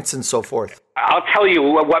and strengths and so forth? I'll tell you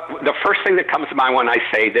what the first thing that comes to mind when I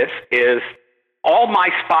say this is all my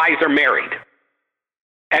spies are married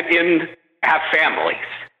and have families.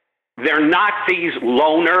 They're not these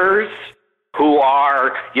loners who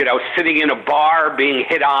are, sitting in a bar being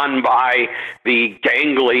hit on by the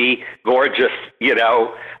gangly, gorgeous,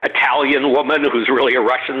 Italian woman who's really a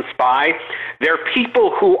Russian spy. They're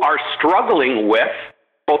people who are struggling with,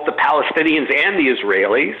 both the Palestinians and the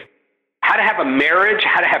Israelis, how to have a marriage,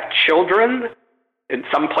 how to have children, in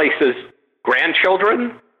some places,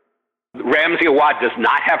 grandchildren. Ramzi Awad does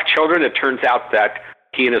not have children. It turns out that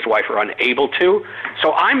he and his wife are unable to.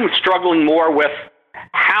 So I'm struggling more with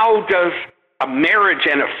how does a marriage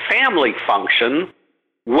and a family function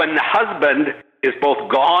when the husband is both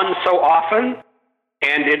gone so often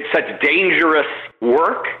and in such dangerous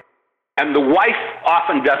work, and the wife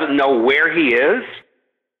often doesn't know where he is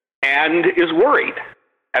and is worried.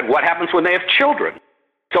 And what happens when they have children?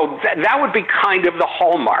 So that would be kind of the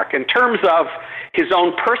hallmark. In terms of his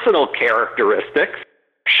own personal characteristics,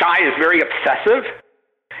 Shai is very obsessive.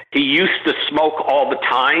 He used to smoke all the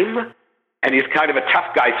time, and he's kind of a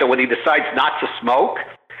tough guy, so when he decides not to smoke,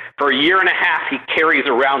 for a year and a half, he carries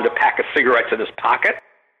around a pack of cigarettes in his pocket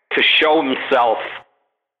to show himself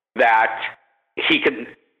that he can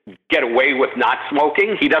get away with not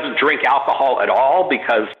smoking. He doesn't drink alcohol at all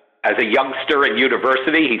because as a youngster in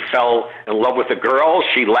university, he fell in love with a girl.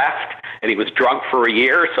 She left, and he was drunk for a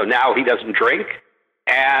year, so now he doesn't drink.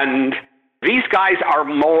 And these guys are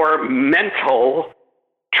more mental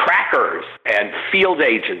trackers and field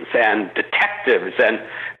agents and detectives and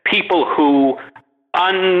people who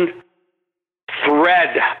unthread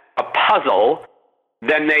a puzzle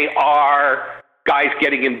than they are guys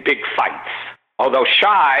getting in big fights. Although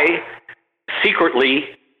Shai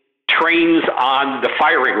secretly trains on the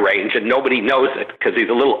firing range and nobody knows it because he's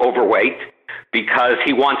a little overweight, because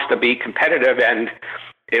he wants to be competitive, and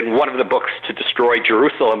in one of the books, To Destroy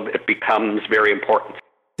Jerusalem, it becomes very important.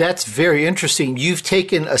 That's very interesting. You've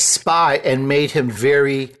taken a spy and made him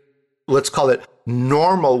very let's call it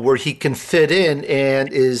normal, where he can fit in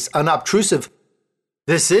and is unobtrusive.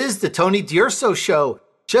 This is the Tony DUrso Show.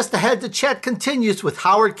 Just ahead, the chat continues with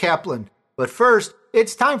Howard Kaplan. But first,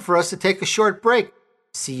 it's time for us to take a short break.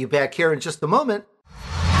 See you back here in just a moment.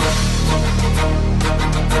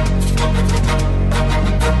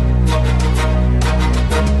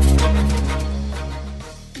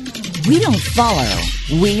 We don't follow,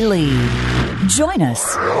 we lead. Join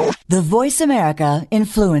us, the Voice America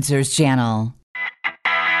Influencers Channel.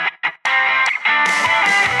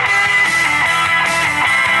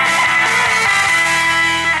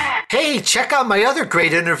 Hey, check out my other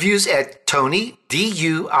great interviews at Tony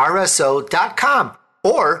DUrso.com,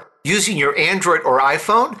 or using your Android or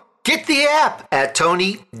iPhone, get the app at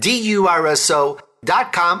Tony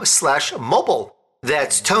DUrso.com/mobile.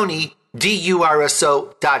 That's Tony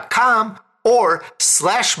DUrso.com or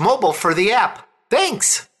 /mobile for the app.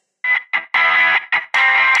 Thanks.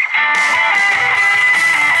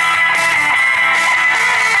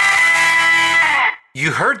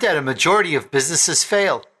 You heard that a majority of businesses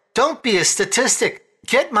fail. Don't be a statistic.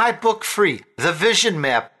 Get my book free, The Vision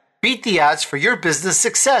Map. Beat the odds for your business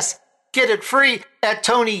success. Get it free at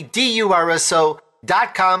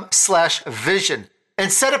TonyDUrso.com/vision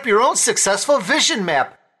and set up your own successful vision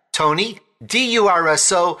map.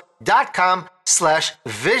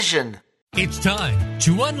 TonyDUrso.com/vision. It's time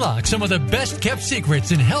to unlock some of the best kept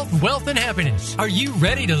secrets in health, wealth, and happiness. Are you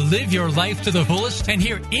ready to live your life to the fullest and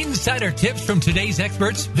hear insider tips from today's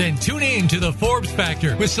experts? Then tune in to the Forbes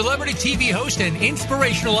Factor with celebrity TV host and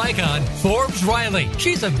inspirational icon, Forbes Riley.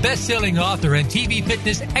 She's a best-selling author and TV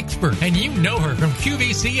fitness expert, and you know her from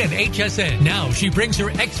QVC and HSN. Now she brings her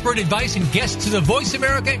expert advice and guests to the Voice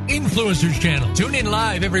America Influencers Channel. Tune in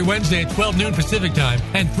live every Wednesday at 12 noon Pacific Time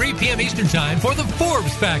and 3 p.m. Eastern Time for the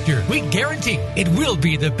Forbes Factor. We guarantee it will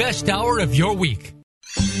be the best hour of your week.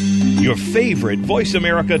 Your favorite Voice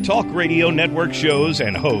America Talk Radio Network shows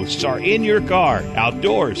and hosts are in your car,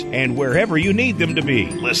 outdoors, and wherever you need them to be.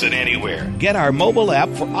 Listen anywhere. Get our mobile app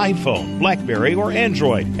for iPhone, BlackBerry, or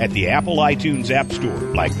Android at the Apple iTunes App Store,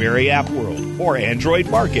 BlackBerry App World, or Android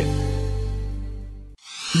Market.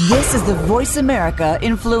 This is the Voice America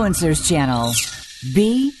Influencers Channel.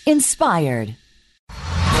 Be inspired.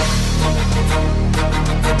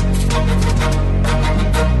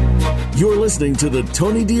 You're listening to the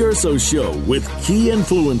Tony DUrso Show with key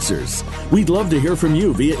influencers. We'd love to hear from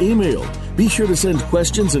you via email. Be sure to send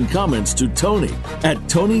questions and comments to Tony at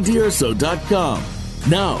TonyDUrso.com.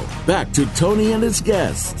 Now, back to Tony and his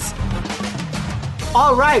guests.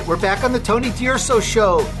 All right, we're back on the Tony DUrso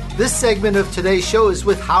Show. This segment of today's show is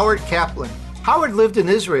with Howard Kaplan. Howard lived in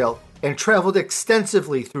Israel and traveled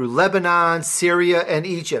extensively through Lebanon, Syria, and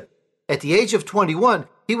Egypt. At the age of 21,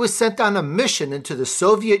 he was sent on a mission into the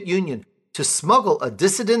Soviet Union to smuggle a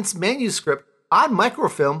dissident's manuscript on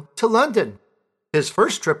microfilm to London. His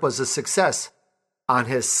first trip was a success. On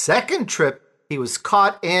his second trip, he was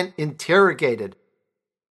caught and interrogated.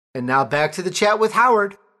 And now back to the chat with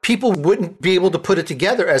Howard. People wouldn't be able to put it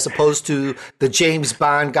together as opposed to the James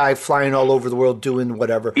Bond guy flying all over the world doing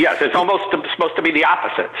whatever. Yes, it's almost supposed to be the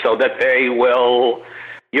opposite, so that they will,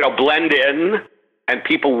 blend in and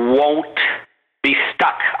people won't be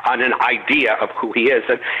stuck on an idea of who he is.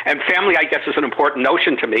 And family, I guess, is an important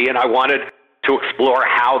notion to me, and I wanted to explore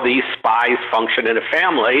how these spies function in a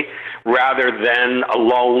family rather than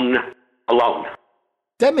alone.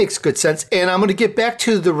 That makes good sense. And I'm going to get back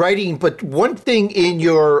to the writing, but one thing in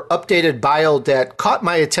your updated bio that caught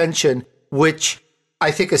my attention, which I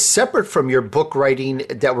think is separate from your book writing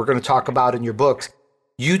that we're going to talk about in your books,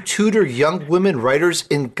 you tutor young women writers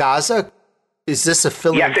in Gaza. Is this a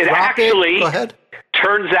philanthropic? Yes, it actually Go ahead.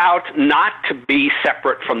 Turns out not to be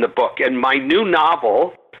separate from the book. In my new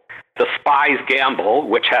novel, The Spy's Gamble,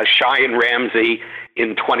 which has Cheyenne Ramsey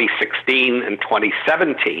in 2016 and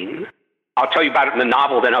 2017, I'll tell you about it in the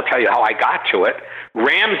novel, then I'll tell you how I got to it.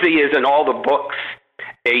 Ramsey is in all the books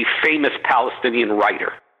a famous Palestinian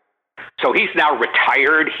writer. So he's now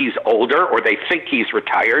retired, he's older, or they think he's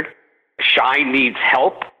retired. Cheyenne needs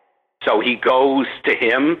help. So he goes to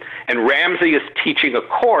him, and Ramsey is teaching a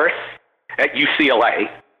course at UCLA.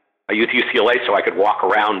 I use UCLA so I could walk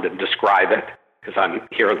around and describe it, because I'm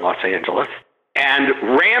here in Los Angeles. And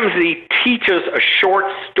Ramsey teaches a short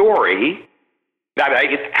story, that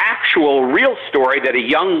an actual real story that a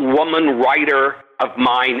young woman writer of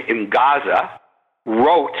mine in Gaza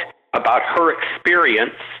wrote about her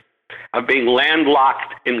experience of being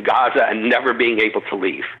landlocked in Gaza and never being able to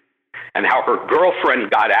leave, and how her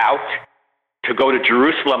girlfriend got out to go to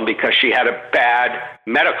Jerusalem because she had a bad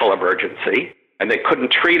medical emergency and they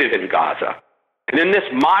couldn't treat it in Gaza. And in this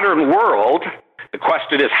modern world, The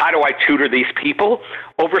question is, how do I tutor these people?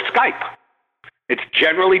 Over Skype. It's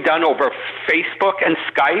generally done over Facebook and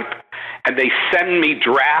Skype, and they send me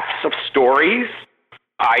drafts of stories.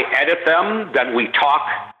 I edit them, then we talk,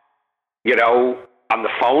 on the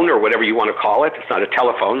phone or whatever you want to call it. It's not a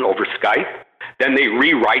telephone, over Skype. Then they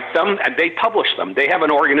rewrite them, and they publish them. They have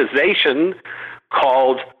an organization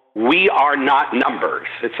called We Are Not Numbers.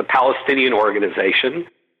 It's a Palestinian organization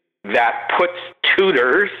that puts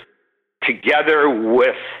tutors together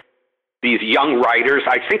with these young writers.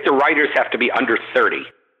 I think the writers have to be under 30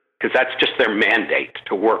 because that's just their mandate,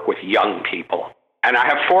 to work with young people. And I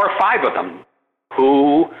have 4 or 5 of them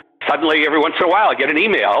who suddenly every once in a while I get an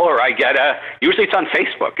email, or I get usually it's on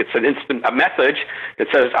Facebook. It's a message that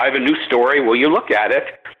says, I have a new story. Will you look at it?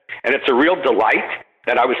 And it's a real delight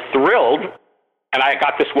that I was thrilled. And I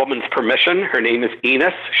got this woman's permission. Her name is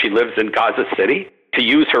Enos. She lives in Gaza City, to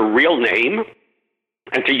use her real name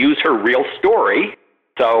and to use her real story.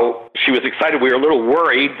 So she was excited. We were a little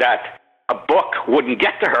worried that a book wouldn't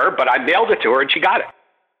get to her, but I mailed it to her and she got it.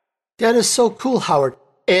 That is so cool, Howard.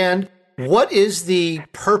 And what is the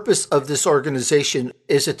purpose of this organization?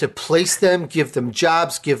 Is it to place them, give them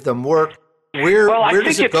jobs, give them work? Where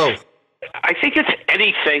does it go? I think it's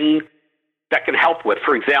anything that can help with.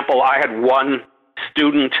 For example, I had one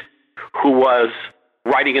student who was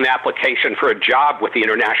writing an application for a job with the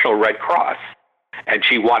International Red Cross, and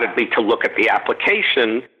she wanted me to look at the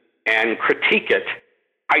application and critique it.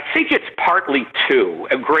 I think it's partly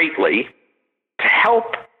greatly to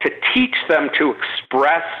help to teach them to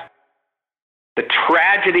express the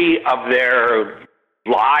tragedy of their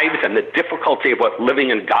lives and the difficulty of what living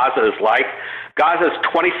in Gaza is like. Gaza is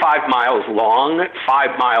 25 miles long,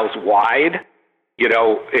 5 miles wide.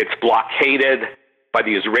 It's blockaded by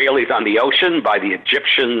the Israelis on the ocean, by the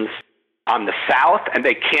Egyptians on the south, and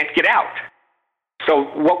they can't get out. So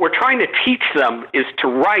what we're trying to teach them is to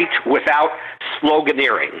write without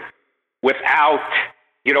sloganeering, without,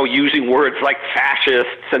 using words like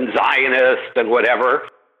fascists and Zionists and whatever,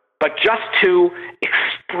 but just to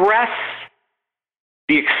express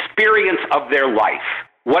the experience of their life.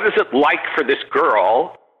 What is it like for this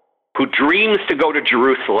girl who dreams to go to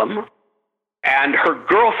Jerusalem, and her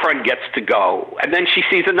girlfriend gets to go, and then she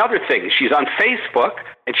sees another thing. She's on Facebook,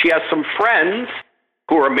 and she has some friends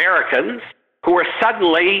who are Americans who are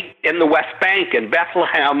suddenly in the West Bank and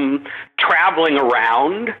Bethlehem traveling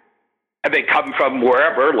around, and they come from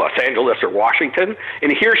wherever, Los Angeles or Washington,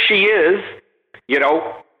 and here she is,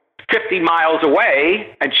 50 miles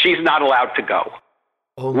away, and she's not allowed to go.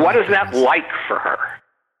 What is that like for her?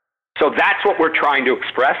 So that's what we're trying to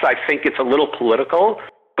express. I think it's a little political,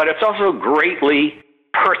 but it's also greatly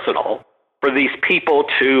personal for these people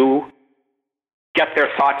to get their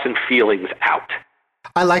thoughts and feelings out.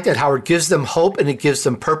 I like that, Howard. Gives them hope, and it gives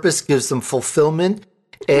them purpose, gives them fulfillment.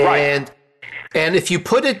 And if you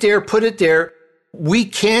put it there, we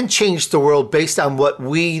can change the world based on what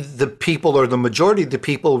we, the people, or the majority of the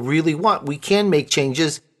people, really want. We can make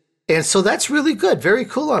changes. And so that's really good. Very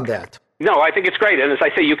cool on that. No, I think it's great. And as I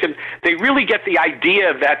say, they really get the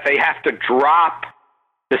idea that they have to drop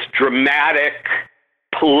this dramatic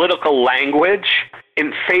political language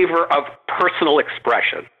in favor of personal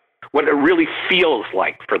expression, what it really feels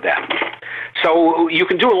like for them. So you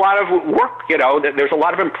can do a lot of work, there's a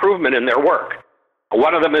lot of improvement in their work.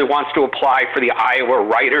 One of them wants to apply for the Iowa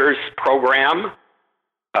Writers Program,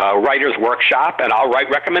 Writers Workshop, and I'll write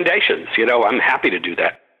recommendations. I'm happy to do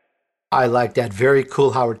that. I like that. Very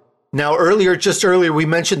cool, Howard. Now, just earlier, we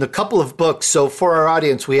mentioned a couple of books. So for our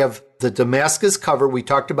audience, we have the Damascus cover. We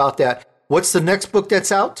talked about that. What's the next book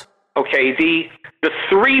that's out? Okay, the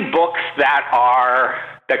 3 books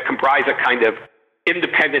that comprise a kind of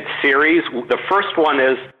independent series. The first one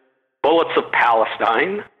is Bullets of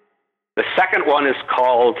Palestine. The second one is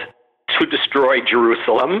called To Destroy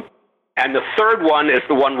Jerusalem. And the third one is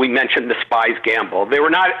the one we mentioned, The Spy's Gamble. They were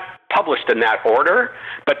not published in that order,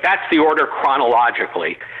 but that's the order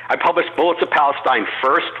chronologically. I published Bullets of Palestine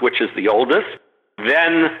first, which is the oldest,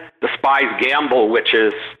 then The Spy's Gamble, which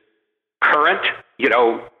is current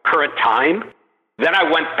time. Then I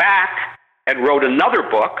went back and wrote another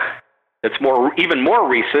book that's even more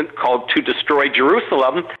recent called To Destroy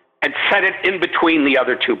Jerusalem, and set it in between the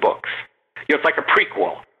other 2 books. It's like a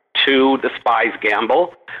prequel to The Spy's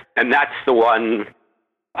Gamble, and that's the one,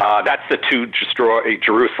 that's the To Destroy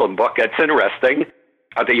Jerusalem book. It's interesting.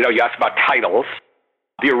 You asked about titles.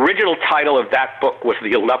 The original title of that book was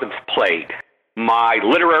The 11th Plague. My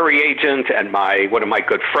literary agent and one of my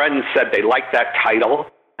good friends said they liked that title,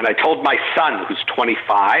 and I told my son, who's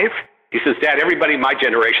 25, he says, Dad, everybody in my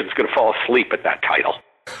generation is going to fall asleep at that title.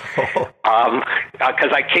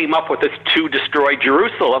 Because I came up with this "To Destroy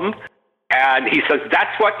Jerusalem," and he says,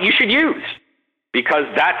 that's what you should use, because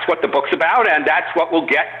that's what the book's about, and that's what will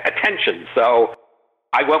get attention. So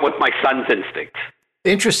I went with my son's instincts.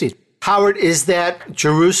 Interesting. Howard, is that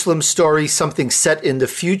Jerusalem story something set in the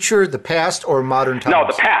future, the past, or modern times? No,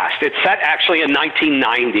 the past. It's set actually in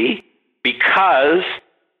 1990, because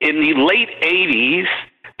in the late 80s,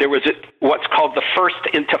 there was what's called the First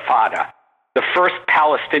Intifada, the first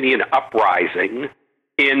Palestinian uprising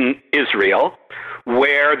in Israel,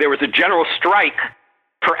 where there was a general strike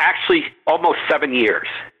for actually almost 7 years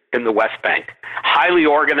in the West Bank. Highly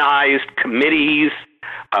organized committees,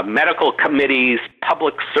 medical committees,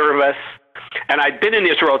 public service. And I'd been in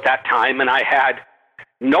Israel at that time, and I had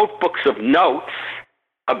notebooks of notes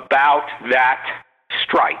about that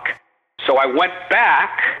strike. So I went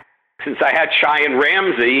back, since I had Cheyenne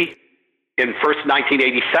Ramsey in first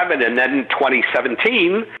 1987 and then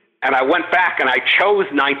 2017, and I went back and I chose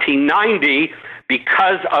 1990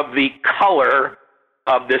 because of the color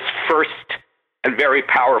of this first and very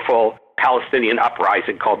powerful Palestinian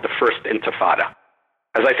uprising called the First Intifada.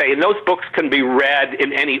 As I say, and those books can be read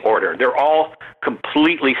in any order. They're all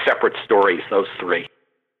completely separate stories, those three.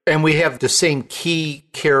 And we have the same key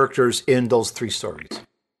characters in those three stories.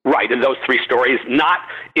 Right, in those three stories, not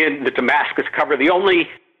in the Damascus cover. The only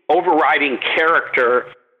overriding character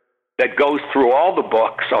that goes through all the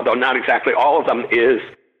books, although not exactly all of them, is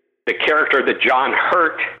the character that John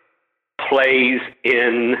Hurt plays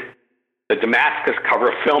in the Damascus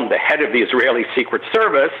cover film, the head of the Israeli Secret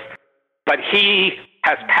Service, but he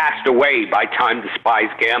has passed away by time The Spy's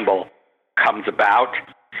Gamble comes about,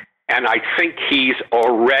 and I think he's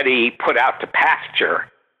already put out to pasture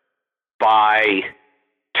by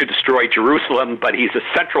To Destroy Jerusalem, but he's a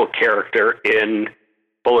central character in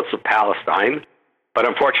Bullets of Palestine. But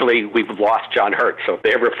unfortunately, we've lost John Hurt, so if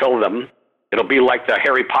they ever fill them, it'll be like the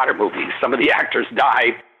Harry Potter movies. Some of the actors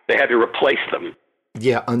died, they had to replace them.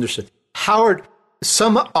 Yeah, understood. Howard,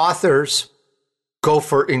 some authors go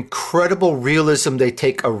for incredible realism. They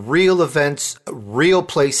take real events, real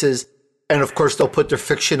places, and of course, they'll put their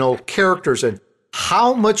fictional characters in.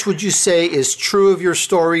 How much would you say is true of your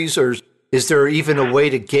stories, or is there even a way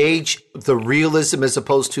to gauge the realism as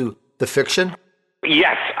opposed to the fiction?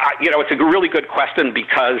 Yes, it's a really good question,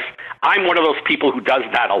 because I'm one of those people who does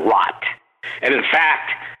that a lot. And in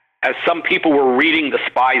fact, as some people were reading The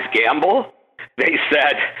Spy's Gamble, they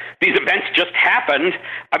said, these events just happened.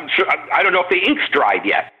 I don't know if the ink's dried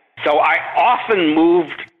yet. So I often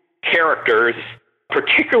moved characters,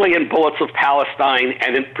 particularly in Bullets of Palestine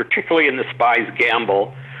and particularly in The Spy's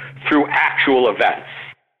Gamble, through actual events.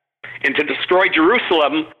 And To Destroy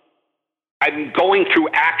Jerusalem, I'm going through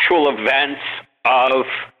actual events of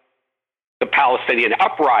the Palestinian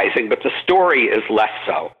uprising, but the story is less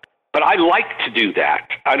so. But I like to do that.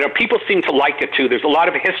 I know people seem to like it too. There's a lot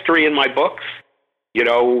of history in my books.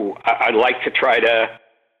 I like to try to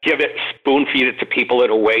spoon-feed it to people in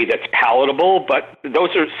a way that's palatable, but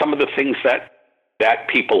those are some of the things that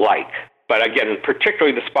people like. But again,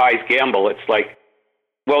 particularly The Spy's Gamble, it's like,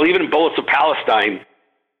 well, even Bullets of Palestine,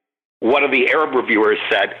 one of the Arab reviewers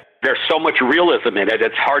said, there's so much realism in it,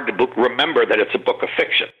 it's hard to remember that it's a book of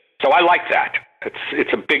fiction. So I like that.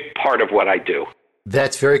 It's a big part of what I do.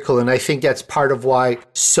 That's very cool. And I think that's part of why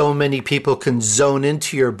so many people can zone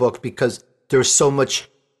into your book, because there's so much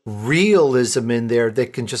realism in there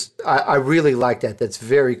that can I really like that. That's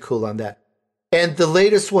very cool on that. And the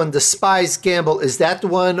latest one, The Spy's Gamble, is that the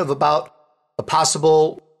one of about a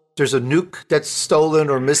possible, there's a nuke that's stolen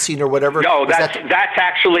or missing or whatever? No, that's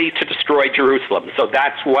actually To Destroy Jerusalem. So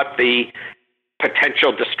that's what the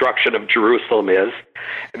potential destruction of Jerusalem is.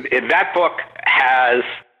 That book has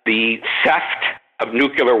the theft of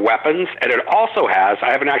nuclear weapons, and it also has,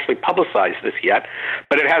 I haven't actually publicized this yet,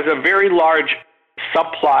 but it has a very large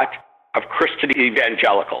subplot of Christian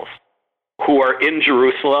evangelicals who are in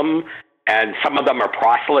Jerusalem, and some of them are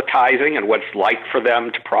proselytizing and what it's like for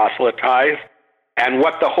them to proselytize, and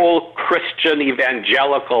what the whole Christian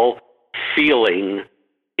evangelical feeling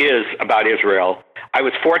is about Israel. I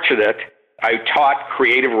was fortunate. I taught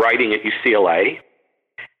creative writing at UCLA,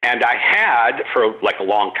 and I had, for like a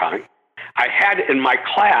long time, I had in my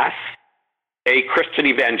class a Christian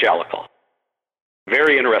evangelical,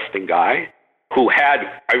 very interesting guy, who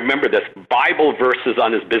had, I remember this, Bible verses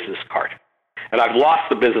on his business card. And I've lost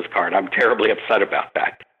the business card. I'm terribly upset about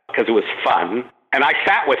that, because it was fun. And I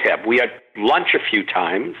sat with him. We had lunch a few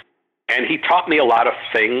times, and he taught me a lot of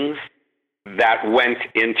things that went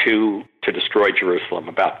into To Destroy Jerusalem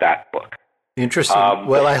about that book. Interesting.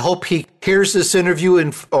 Well, I hope he hears this interview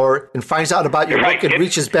and finds out about your book and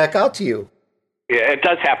reaches back out to you. Yeah, it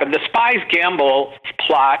does happen. The Spy's Gamble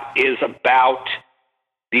plot is about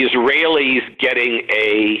the Israelis getting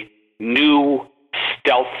a new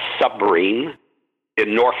stealth submarine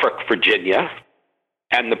in Norfolk, Virginia,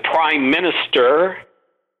 and the prime minister,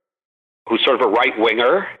 who's sort of a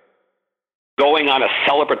right-winger, going on a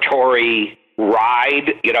celebratory ride,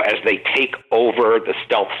 as they take over the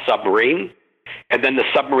stealth submarine, and then the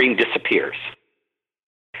submarine disappears.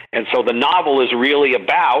 And so the novel is really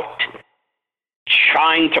about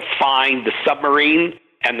trying to find the submarine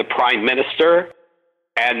and the prime minister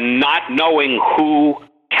and not knowing who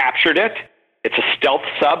captured it. It's a stealth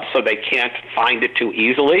sub, so they can't find it too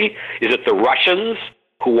easily. Is it the Russians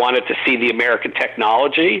who wanted to see the American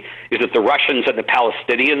technology? Is it the Russians and the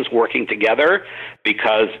Palestinians working together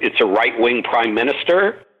because it's a right-wing prime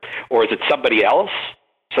minister? Or is it somebody else?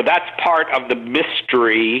 So that's part of the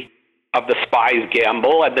mystery of the Spy's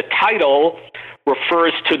Gamble. And the title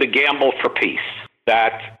refers to the gamble for peace,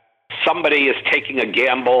 that somebody is taking a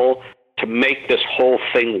gamble to make this whole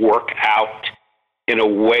thing work out in a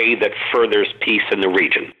way that furthers peace in the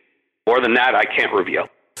region. More than that, I can't reveal.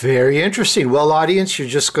 Very interesting. Well, audience, you're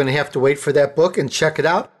just going to have to wait for that book and check it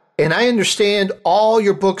out. And I understand all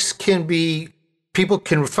your books people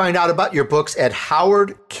can find out about your books at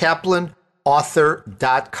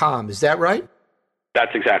howardkaplanauthor.com. Is that right?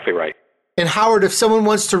 That's exactly right. And Howard, if someone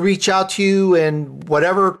wants to reach out to you and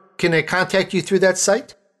whatever, can they contact you through that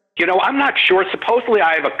site? I'm not sure. Supposedly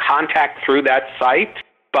I have a contact through that site,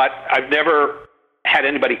 but I've never had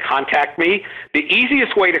anybody contact me. The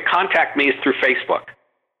easiest way to contact me is through Facebook.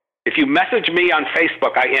 If you message me on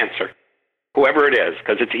Facebook, I answer, whoever it is,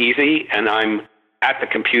 because it's easy and I'm at the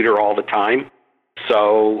computer all the time.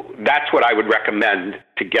 So that's what I would recommend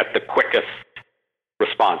to get the quickest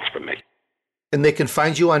response from me. And they can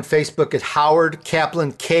find you on Facebook at Howard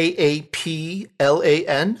Kaplan, Kaplan.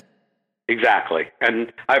 Exactly.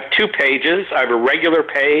 And I have two pages. I have a regular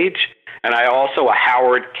page, and I also a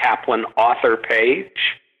Howard Kaplan author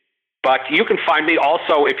page. But you can find me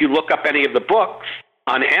also, if you look up any of the books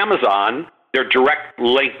on Amazon, they're direct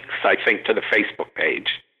links, I think, to the Facebook page,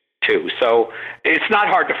 too. So it's not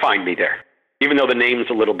hard to find me there, even though the name's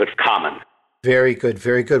a little bit common. Very good,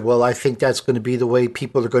 very good. Well, I think that's going to be the way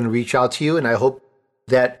people are going to reach out to you, and I hope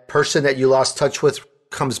that person that you lost touch with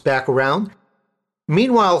comes back around.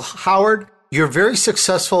 Meanwhile, Howard, you're very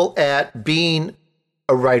successful at being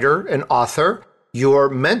a writer, an author.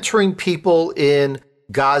 You're mentoring people in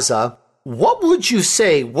Gaza. What would you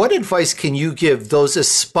say, what advice can you give those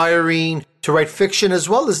aspiring to write fiction as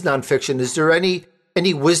well as nonfiction? Is there any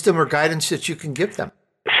wisdom or guidance that you can give them?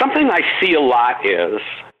 Something I see a lot is,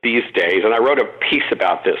 these days, and I wrote a piece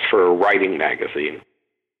about this for a writing magazine,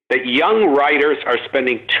 that young writers are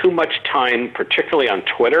spending too much time, particularly on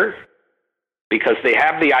Twitter, because they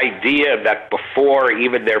have the idea that before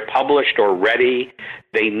even they're published or ready,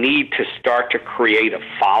 they need to start to create a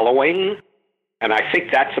following. And I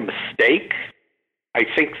think that's a mistake. I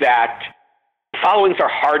think that followings are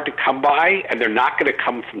hard to come by, and they're not going to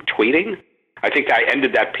come from tweeting. I think I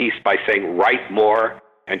ended that piece by saying write more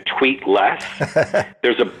and tweet less.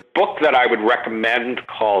 There's a book that I would recommend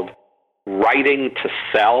called Writing to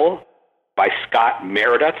Sell by Scott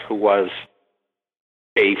Meredith, who was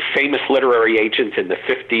a famous literary agent in the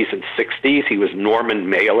 50s and 60s. He was Norman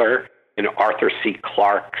Mailer and Arthur C.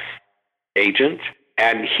 Clarke's agent.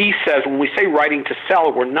 And he says, when we say writing to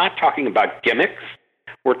sell, we're not talking about gimmicks.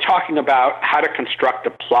 We're talking about how to construct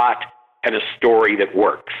a plot and a story that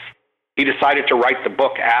works. He decided to write the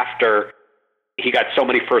book after he got so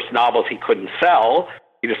many first novels he couldn't sell.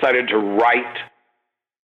 He decided to write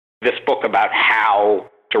this book about how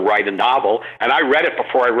to write a novel. And I read it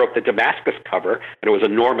before I wrote the Damascus cover, and it was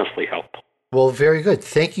enormously helpful. Well, very good.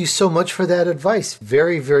 Thank you so much for that advice.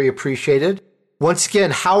 Very, very appreciated. Once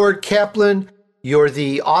again, Howard Kaplan, you're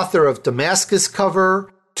the author of Damascus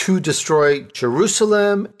Cover, To Destroy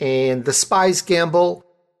Jerusalem, and The Spy's Gamble.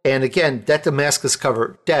 And again, that Damascus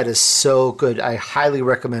cover, that is so good. I highly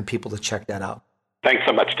recommend people to check that out. Thanks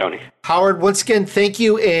so much, Tony. Howard, once again, thank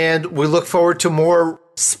you. And we look forward to more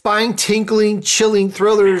spine-tingling, chilling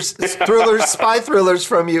thrillers, spy thrillers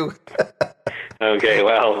from you. Okay,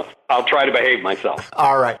 well, I'll try to behave myself.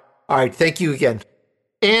 All right. Thank you again.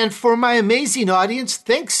 And for my amazing audience,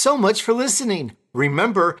 thanks so much for listening.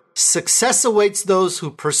 Remember, success awaits those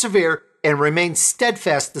who persevere and remain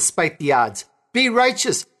steadfast despite the odds. Be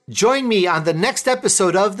righteous. Join me on the next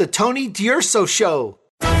episode of The Tony DUrso Show.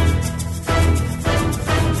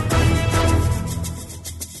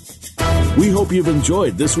 We hope you've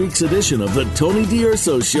enjoyed this week's edition of The Tony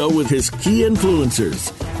DUrso Show with his key influencers.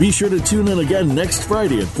 Be sure to tune in again next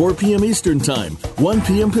Friday at 4 p.m. Eastern Time, 1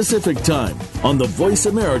 p.m. Pacific Time on the Voice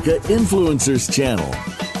America Influencers Channel.